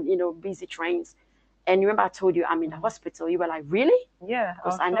summertime and, you know, busy trains. And you remember I told you I'm in the hospital. You were like, really? Yeah.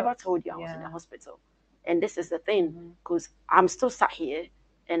 Because I never told you I was in the hospital. And this is the thing, because I'm still sat here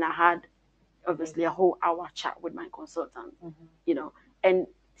and I had obviously a whole hour chat with my consultant, you know. And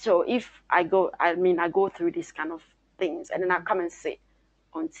so if I go, I go through these kind of things and then I come and sit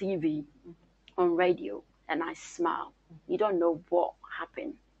on TV, on radio, and I smile. You don't know what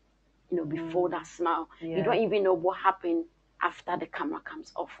happened, you know, before that smile. You don't even know what happened after the camera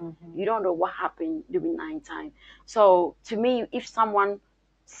comes off. You don't know what happened during nighttime. So to me, if someone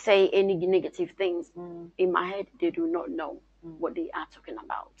say any negative things, in my head, they do not know what they are talking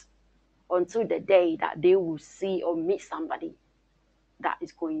about until the day that they will see or meet somebody that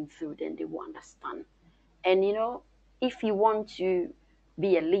is going through, then they will understand. And you know, if you want to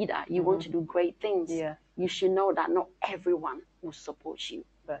be a leader, you want to do great things, you should know that not everyone will support you.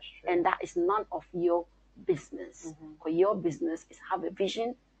 That's true. And that is none of your business. Because your business is have a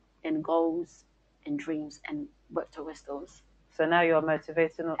vision and goals and dreams and work towards those. So now you're a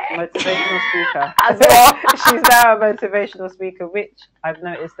motivational speaker. As well. She's now a motivational speaker, which I've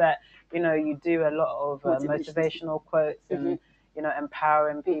noticed that, you do a lot of motivational quotes and,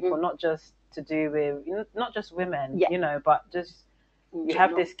 empowering people, not just to do with, not just women, but just, you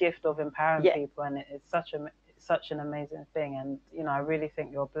have this gift of empowering people, and it's such an amazing thing. And, I really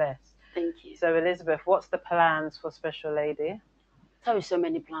think you're blessed. Thank you. So Elizabeth, what's the plans for Special Lady? So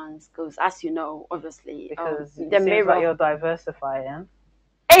many plans, because as you know, obviously, because the mirror, like you're diversifying.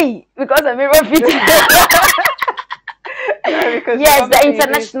 Hey, because the mirror fits. Yes, the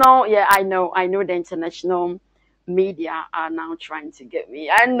international. Yeah, I know the international media are now trying to get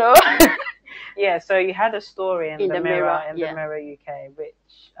me. I know. Yeah, so you had a story in the Mirror the Mirror UK, which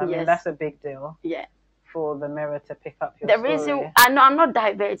I mean that's a big deal. Yeah. For the Mirror to pick up your story. Reason I know I'm not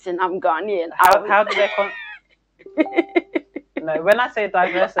diverting. I'm Ghanaian. How do they? No, when I say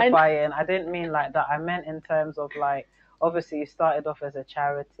diversifying, I didn't mean like that. I meant in terms of like, obviously you started off as a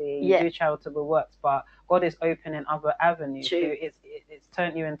charity, you do charitable works, but God is opening other avenues. True. It's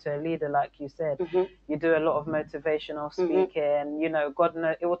turned you into a leader, like you said. You do a lot of motivational speaking. God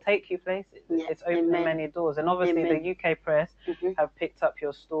knows it will take you places. It's opening many doors, and obviously the UK press have picked up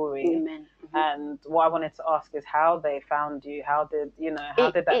your story. And what I wanted to ask is how they found you. How did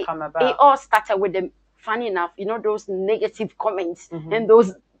that come about? It all started with them. Funny enough, those negative comments and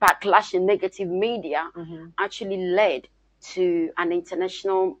those backlash in negative media actually led to an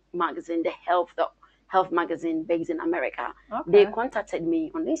international magazine, the health magazine based in America. They contacted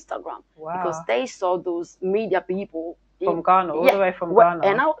me on Instagram because they saw those media people from Ghana, all the way from Ghana.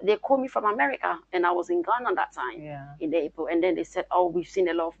 And they called me from America, and I was in Ghana that time in April. And then they said, "Oh, we've seen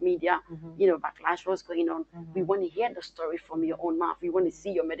a lot of media, backlash. What's going on? We want to hear the story from your own mouth. We want to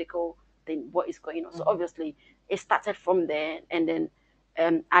see your medical thing, what is going on." So obviously, it started from there, and then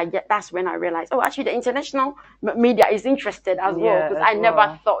that's when I realized, oh, actually, the international media is interested as well, because I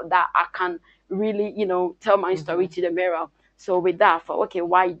never thought that I can really, tell my story to the Mirror. So with that, I thought, okay,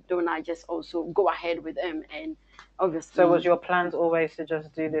 why don't I just also go ahead with them? And obviously, so was your plans always to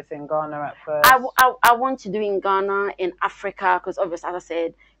just do this in Ghana at first? I want to do in Ghana, in Africa, because obviously, as I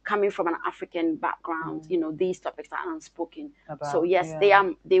said, coming from an African background, these topics are unspoken. So yes,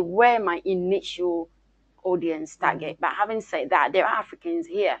 they were my initial audience target. But having said that, there are Africans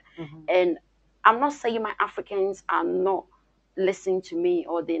here, and I'm not saying my Africans are not listening to me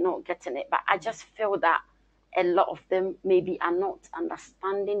or they're not getting it, but I just feel that a lot of them maybe are not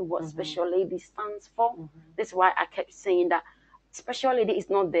understanding what Special Lady stands for. This is why I kept saying that Special Lady is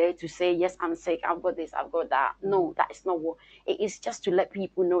not there to say, yes, I'm sick, I've got this, I've got that. No, that is not what it is. Just to let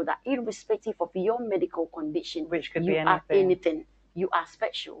people know that irrespective of your medical condition, which could be anything, you are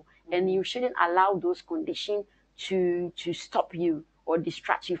special, and you shouldn't allow those conditions to stop you or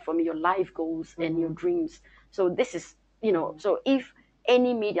distract you from your life goals and your dreams. So this is, so if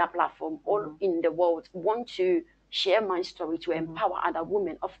any media platform all in the world want to share my story to empower other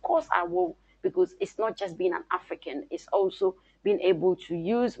women, of course I will, because it's not just being an African, it's also being able to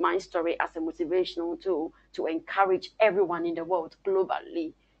use my story as a motivational tool to encourage everyone in the world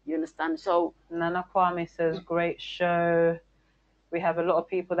globally. You understand? So Nana Kwame says, great show. We have a lot of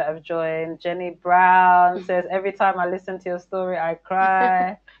people that have joined. Jenny Brown says, every time I listen to your story, I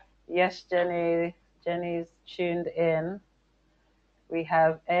cry. Yes, Jenny. Jenny's tuned in. We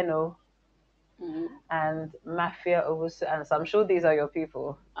have Eno and Mafia Owusu, and so I'm sure these are your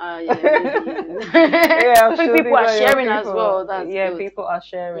people. Yeah, I'm sure people are sharing as well. That's good. People are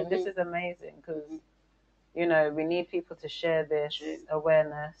sharing. This is amazing because, we need people to share this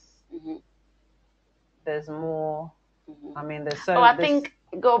awareness. There's more. I mean, there's so. Oh, I think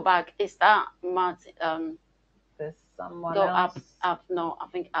go back. Is that Martin? There's someone go else. Up. No, I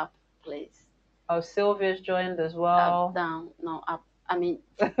think up, please. Oh, Sylvia's joined as well. Up, down. No, up. I mean,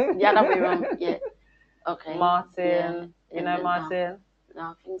 the other way around. Yeah. Okay. Martin. You know Martin? No,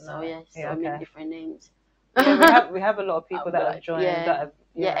 I think so. Yeah. So many different names. we have a lot of people that have joined. That have,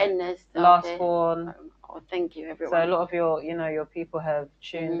 Ernest. Last born. Oh, thank you, everyone. So a lot of your people have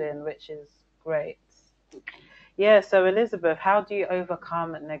tuned in, which is great. Okay. Yeah, so Elizabeth, how do you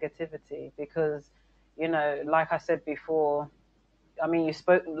overcome negativity? Because, like I said before, I mean, you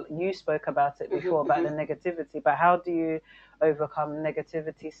spoke about it before, about the negativity, but how do you overcome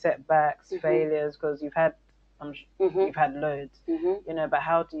negativity, setbacks, failures? Because you've had loads, but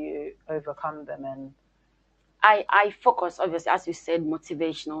how do you overcome them? And I focus, obviously, as you said,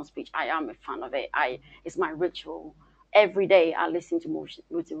 motivational speech. I am a fan of it. It's my ritual. Every day I listen to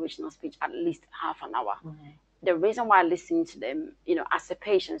motivational speech at least half an hour. the reason why I listen to them, you know, as a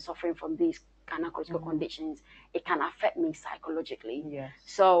patient suffering from these gynecological conditions, it can affect me psychologically. Yes.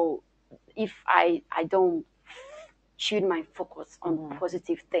 So if I don't tune my focus on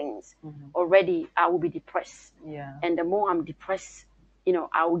positive things, already I will be depressed. Yeah. And the more I'm depressed, you know,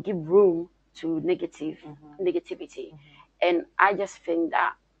 I will give room to negativity. And I just think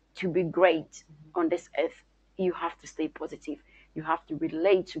that to be great on this earth, you have to stay positive. You have to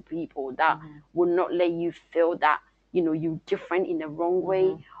relate to people that will not let you feel that, you know, you're different in the wrong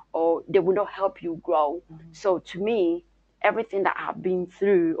way, or they will not help you grow. So to me, everything that I've been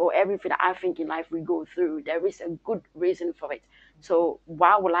through, or everything that I think in life we go through, there is a good reason for it. So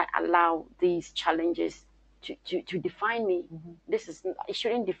why will I allow these challenges to define me? It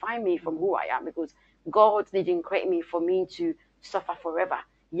shouldn't define me from who I am, because God didn't create me for me to suffer forever.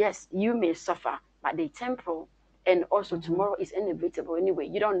 Yes, you may suffer, but they're temporal. And also tomorrow is inevitable anyway.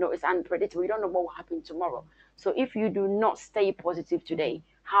 You don't know, it's unpredictable. You don't know what will happen tomorrow. So if you do not stay positive today,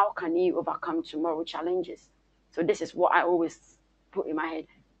 how can you overcome tomorrow challenges? So this is what I always put in my head.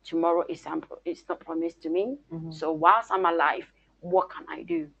 Tomorrow is it's not promised to me. So whilst I'm alive, what can I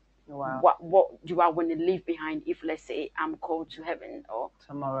do? Wow. What do I want to leave behind if, let's say, I'm called to heaven or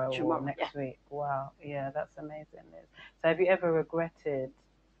tomorrow or next week? Wow. Yeah, that's amazing. So have you ever regretted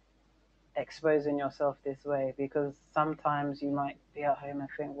exposing yourself this way? Because sometimes you might be at home and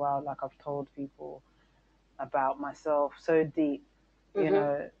think, wow, like I've told people about myself so deep, you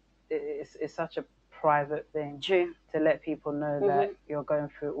know, it's such a private thing. True. To let people know that you're going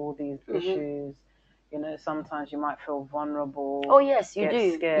through all these issues. You know, sometimes you might feel vulnerable. Oh yes, you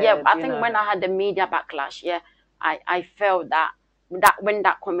do. Scared, yeah, I think when I had the media backlash, I felt that when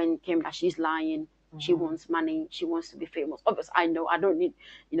that comment came that she's lying, she wants money, she wants to be famous. Obviously, I know I don't need,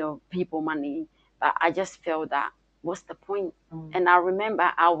 you know, people money, but I just felt that what's the point? And I remember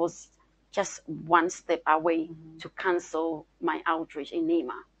I was just one step away to cancel my outreach in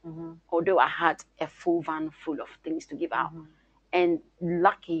Neymar, although I had a full van full of things to give out. And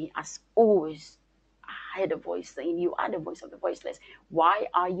lucky as always, I heard a voice saying, you are the voice of the voiceless. Why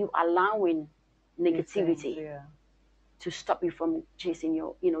are you allowing negativity to stop you from chasing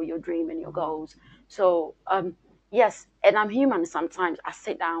your, you know, your dream and your goals? So yes, and I'm human. Sometimes I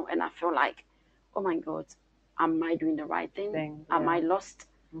sit down and I feel like, oh my God, am I doing the right thing? Am I lost?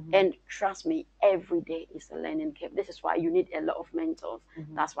 And trust me, every day is a learning curve. This is why you need a lot of mentors.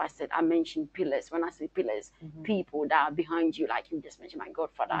 That's why I mentioned pillars. When I say pillars, people that are behind you, like you just mentioned, my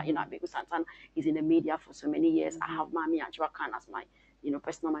godfather, you know, because Santan is in the media for so many years. I have Mami Ajwakan as my, you know,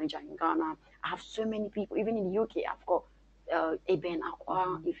 personal manager in Ghana. I have so many people, even in the UK. I've got Eben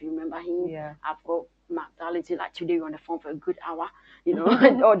Akwa, if you remember him. I've got Magdalene, like today we're on the phone for a good hour, you know,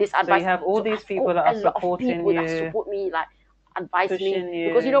 and all this advice. So you have all these people that are supporting you, that support me, like advise me, you,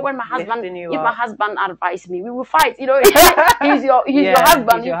 because you know when my husband, if my husband advised me, we will fight. You know, he's your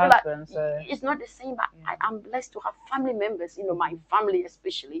husband. Your husband, so it's not the same. But I'm blessed to have family members. You know, my family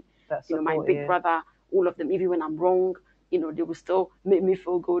especially. You know, my big brother, all of them. Even when I'm wrong, you know, they will still make me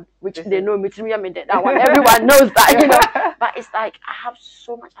feel good, which they know me to me. I mean, that one, everyone knows that, you know. But it's like I have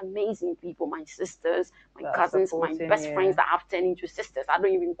so much amazing people, my sisters, my cousins, my best friends that have turned into sisters. I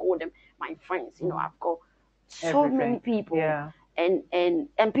don't even call them my friends. You know, I've got so many people,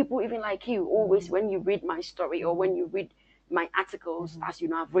 and people even like you. Always when you read my story or when you read my articles, as you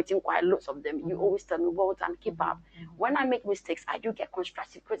know, I've written quite lots of them. You always tell me, well done, keep up. When I make mistakes, I do get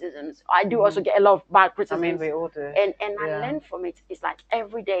constructive criticisms. I do also get a lot of bad criticisms. I mean, we all do. And I learn from it. It's like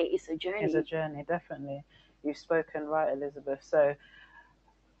every day is a journey. It's a journey, definitely. You've spoken right, Elizabeth. So,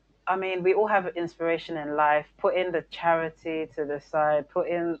 I mean, we all have inspiration in life. Put in the charity to the side. Put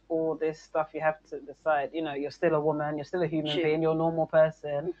in all this stuff you have to decide. You know, you're still a woman. You're still a human being. You're a normal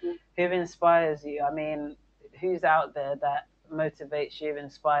person. Who inspires you? I mean, who's out there that motivates you,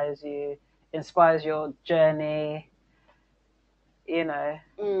 inspires your journey? You know.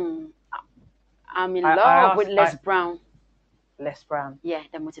 I'm in love with Les Brown. Les Brown. Yeah,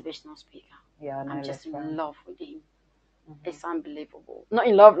 the motivational speaker. Yeah, I know. I'm just in love with him. It's unbelievable. Not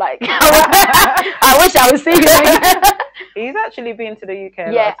in love, like I wish I would see him. He's actually been to the UK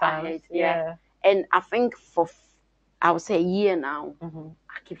a lot of times. And I think for I would say a year now,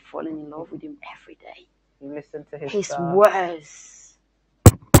 I keep falling in love with him every day. You listen to his words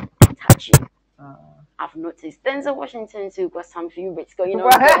touch you. I've noticed Denzel Washington too got some few bits going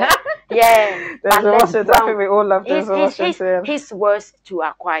on. Yeah, Denzel Washington. I think we all love Denzel Washington. His words too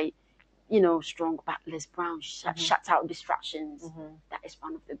are quite, you know, strong. But Les Brown shuts out distractions. That is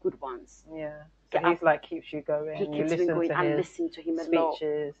one of the good ones. Yeah, so he's like keeps you going. He keeps me going. I listen to him a lot,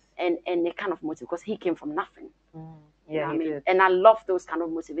 and it kind of motivates because he came from nothing. Yeah, I he mean, did. and I love those kind of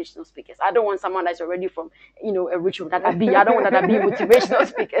motivational speakers. I don't want someone that's already from, a ritual that I be. I don't want that I be motivational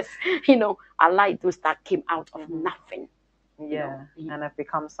speakers. I like those that came out of nothing. Yeah, and have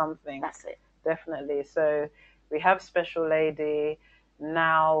become something. That's it. Definitely. So we have Special Lady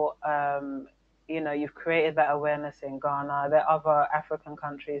now. You've created that awareness in Ghana. There are other African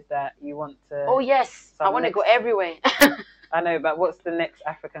countries that you want to. Oh yes, I want to go everywhere. I know, but what's the next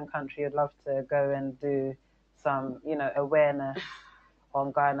African country you'd love to go and do some, awareness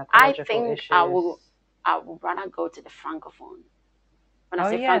on gynecological issues? I would rather go to the Francophone. When I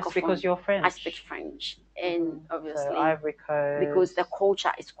say Francophone, because you're French. I speak French, and obviously so Ivory Coast, because the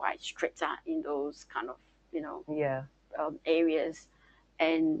culture is quite stricter in those kind of areas,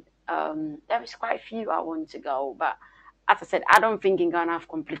 and there is quite a few I want to go, but as I said, I don't think in Ghana I've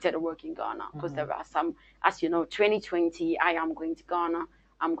completed the work in Ghana, because there are some, as you know, 2020, I am going to Ghana.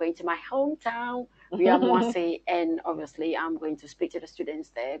 I'm going to my hometown, Amoaa, and obviously I'm going to speak to the students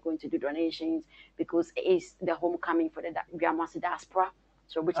there, going to do donations, because it is the homecoming for the Amoaa diaspora,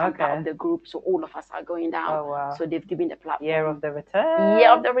 so which I'm part of the group, so all of us are going down. Oh, wow. So they've given the platform. Year of the return.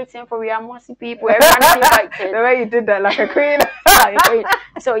 Year of the return for Amoaa people. Everyone's invited. The way you did that like a queen.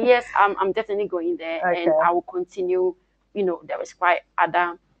 So yes, I'm definitely going there, and I will continue. There is quite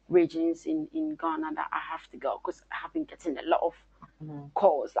other regions in Ghana that I have to go, because I have been getting a lot of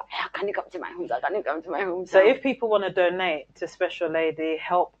calls like, how can you come to my home? Can you come to my home? So if people want to donate to Special Lady,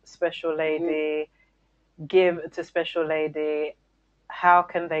 help Special Lady, give to Special Lady, how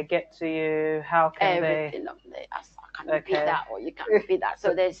can they get to you? How can everything they? I can repeat that, or you can repeat that.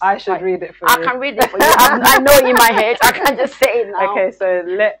 So there's. I should read it for you. I can read it for you. I know it in my head. I can just say it now. Okay, so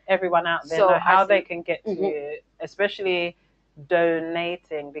let everyone out there know how they can get to you, especially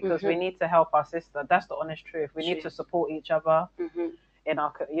donating, because we need to help our sister. That's the honest truth. We need to support each other in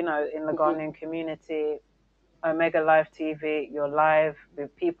our, in the Ghanaian community. Omega Live TV, you're live. The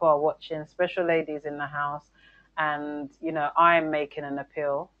people are watching. Special Ladies in the house. And, I'm making an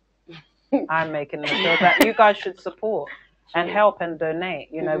appeal. I'm making an appeal that you guys should support and help and donate.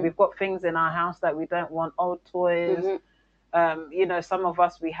 We've got things in our house that we don't want, old toys. Some of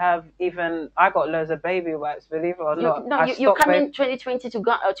us, we have I got loads of baby wipes, believe it or not. No, you come in 2020 to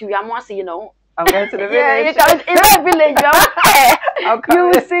Amoaa, I'm going to the village. Yeah, you come in the village. You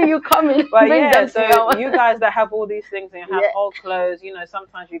will see you coming. But so you guys that have all these things and have old clothes,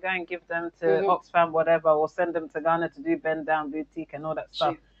 sometimes you go and give them to Oxfam, whatever, or send them to Ghana to do bend down boutique and all that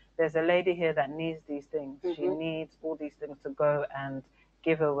stuff. There's a lady here that needs these things. She needs all these things to go and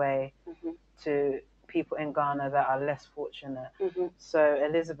give away to people in Ghana that are less fortunate. So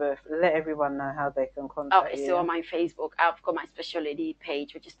Elizabeth, let everyone know how they can contact you. So on my Facebook, I've got my Special Lady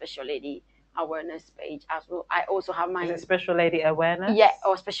page, which is Special Lady Awareness page as well. I also have my... Is it Special Lady Awareness? Yeah,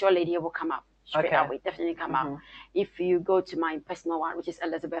 or Special Lady, it will come up straight away. Definitely come up. If you go to my personal one, which is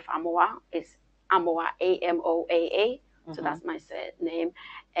Elizabeth Amoaa, it's Amoaa, Amoaa. So that's my name.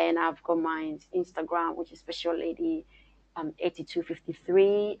 And I've got my Instagram, which is Special Lady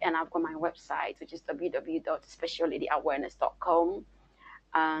 8253, and I've got my website, which is www.specialladyawareness.com.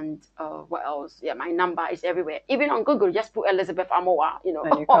 And what else? Yeah, my number is everywhere. Even on Google, just put Elizabeth Amoaa,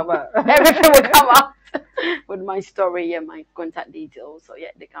 and you come up. Everything will come up with my story and my contact details. So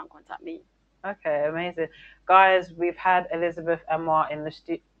yeah, they can contact me. Okay, amazing, guys. We've had Elizabeth Amoaa in the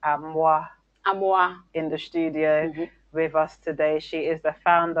Amoaa in the studio with us today. She is the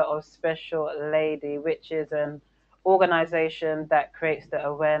founder of Special Lady, which is an organization that creates the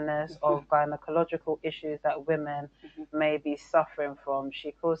awareness of gynecological issues that women may be suffering from.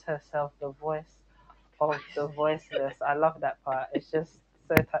 She calls herself the voice of the voiceless. I love that part. It's just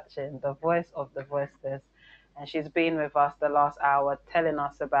so touching. The voice of the voiceless. And she's been with us the last hour telling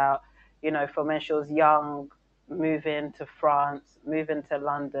us about, from when she was young, moving to France, moving to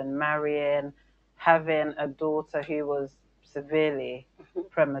London, marrying, having a daughter who was severely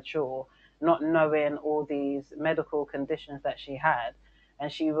premature, not knowing all these medical conditions that she had.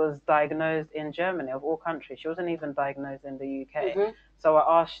 And she was diagnosed in Germany, of all countries. She wasn't even diagnosed in the UK. So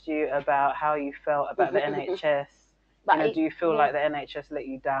I asked you about how you felt about the NHS. Do you feel like the NHS let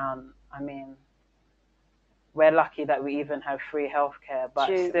you down? I mean, we're lucky that we even have free healthcare, but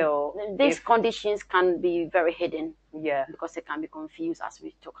still... These conditions can be very hidden. Yeah. Because they can be confused, as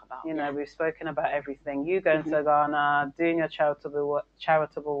we talk about. We've spoken about everything. You going to Ghana, doing your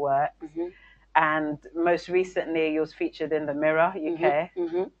charitable work. And most recently, you was featured in the Mirror UK.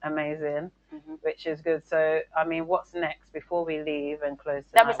 Amazing. Which is good. So, I mean, what's next before we leave and close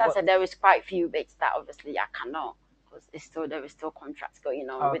tonight? There is quite a few bits that obviously I cannot, because there is still contracts going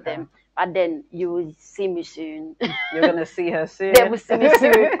on with them. But then you will see me soon. You're going to see her soon. They will see me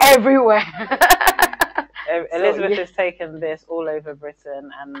soon everywhere. Elizabeth has taken this all over Britain,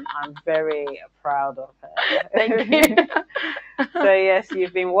 and I'm very proud of her. Thank you. So yes,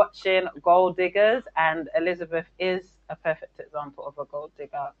 you've been watching Gold Diggers, and Elizabeth is a perfect example of a gold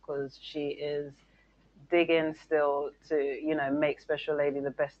digger because she is digging still to, you know, make Special Lady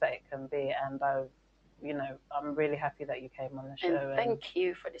the best that it can be. And I'm really happy that you came on the show. And thank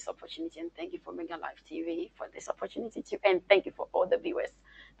you for this opportunity, and thank you for Mega Live TV for this opportunity too, and thank you for all the viewers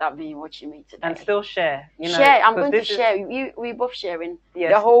that have been watching me today. And still share. Share. I'm going to share. We both sharing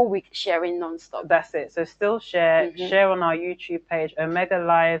the whole week, sharing non-stop. That's it. So still share. Share on our YouTube page, Omega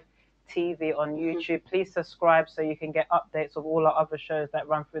Live TV on YouTube. Please subscribe so you can get updates of all our other shows that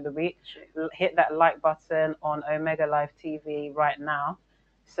run through the week. Hit that like button on Omega Live TV right now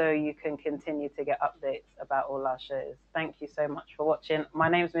so you can continue to get updates about all our shows. Thank you so much for watching. My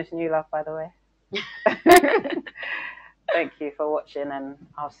name's Miss New Love, by the way. Thank you for watching, and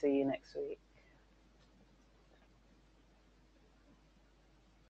I'll see you next week.